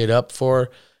message or hit up for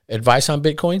advice on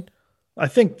Bitcoin? I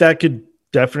think that could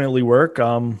definitely work.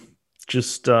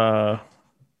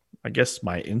 I guess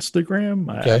my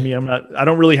Instagram. Okay. I mean, I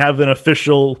don't really have an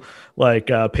official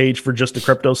page for just the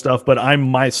crypto stuff, but I'm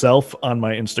myself on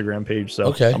my Instagram page. So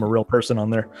okay. I'm a real person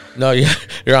on there. No,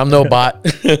 I'm no bot.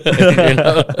 But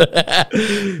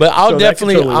I'll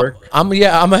definitely, I'm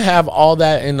going to have all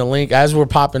that in the link as we're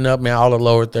popping up, man. All the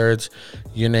lower thirds,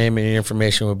 your name and your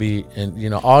information will be,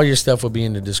 and all your stuff will be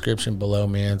in the description below,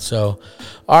 man. So,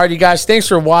 all right, you guys, thanks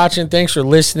for watching. Thanks for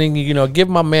listening. Give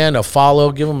my man a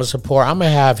follow, give him a support. I'm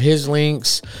going to have his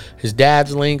links, his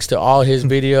dad's links to all his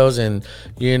videos, and,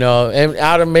 and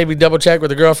out of maybe double check with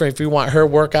the girlfriend if you want her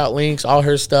workout links, all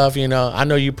her stuff. I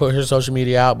know you put her social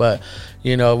media out, but,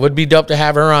 it would be dope to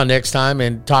have her on next time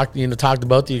and talk to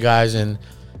both of you guys and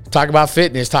talk about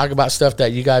fitness, talk about stuff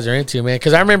that you guys are into, man.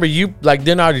 Because I remember you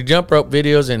doing all your jump rope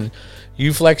videos and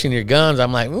you flexing your guns.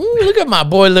 I'm like, look at my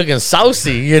boy looking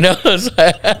saucy, I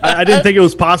didn't think it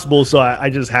was possible, so I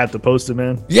just had to post it,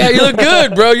 man. Yeah, you look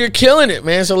good, bro. You're killing it,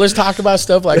 man. So let's talk about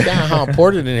stuff like that, how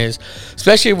important it is,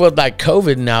 especially with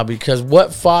COVID now, because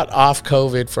what fought off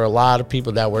COVID for a lot of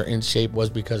people that were in shape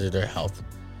was because of their health.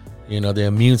 The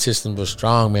immune system was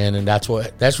strong, man, and that's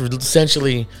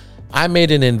essentially. I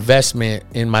made an investment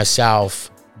in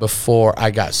myself before I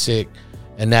got sick,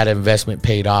 and that investment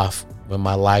paid off when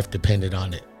my life depended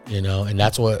on it, and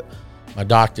that's what my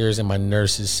doctors and my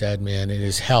nurses said, man. It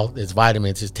is health, it's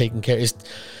vitamins, it's taking care,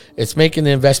 it's making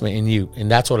the investment in you, and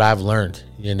that's what I've learned,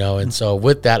 and so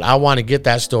with that, I want to get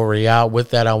that story out.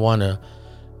 With that,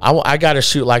 I got to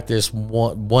shoot like this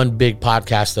one big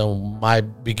podcast on my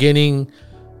beginning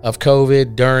of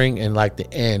COVID, during, and like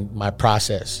the end, my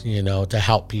process, to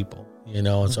help people,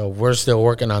 and so we're still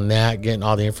working on that, getting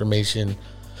all the information,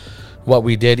 what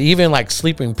we did, even like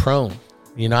sleeping prone.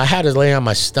 I had to lay on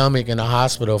my stomach in the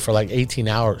hospital for like 18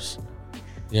 hours,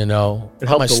 it helped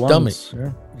my stomach.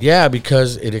 Yeah,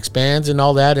 because it expands and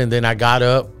all that. And then I got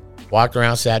up, walked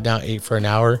around, sat down, ate for an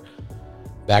hour,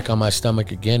 back on my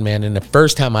stomach again, man. And the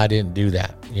first time I didn't do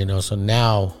that, so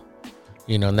now,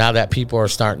 now that people are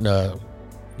starting to,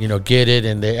 get it,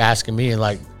 and they're asking me, and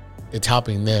like it's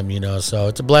helping them, so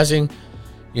it's a blessing.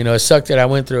 It sucked that I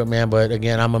went through it, man, but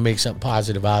again, I'm gonna make something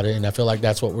positive out of it, and I feel like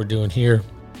that's what we're doing here.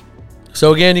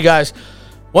 So again, you guys,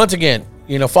 once again,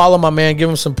 follow my man, give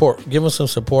him some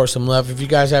support, some love. If you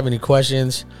guys have any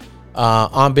questions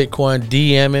on Bitcoin,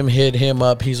 DM him, hit him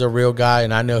up. He's a real guy,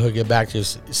 and I know he'll get back to you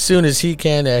as soon as he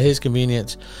can at his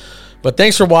convenience. But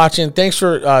thanks for watching. Thanks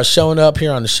for showing up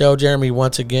here on the show, Jeremy,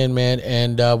 once again, man.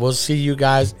 And we'll see you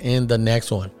guys in the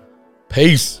next one.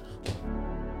 Peace.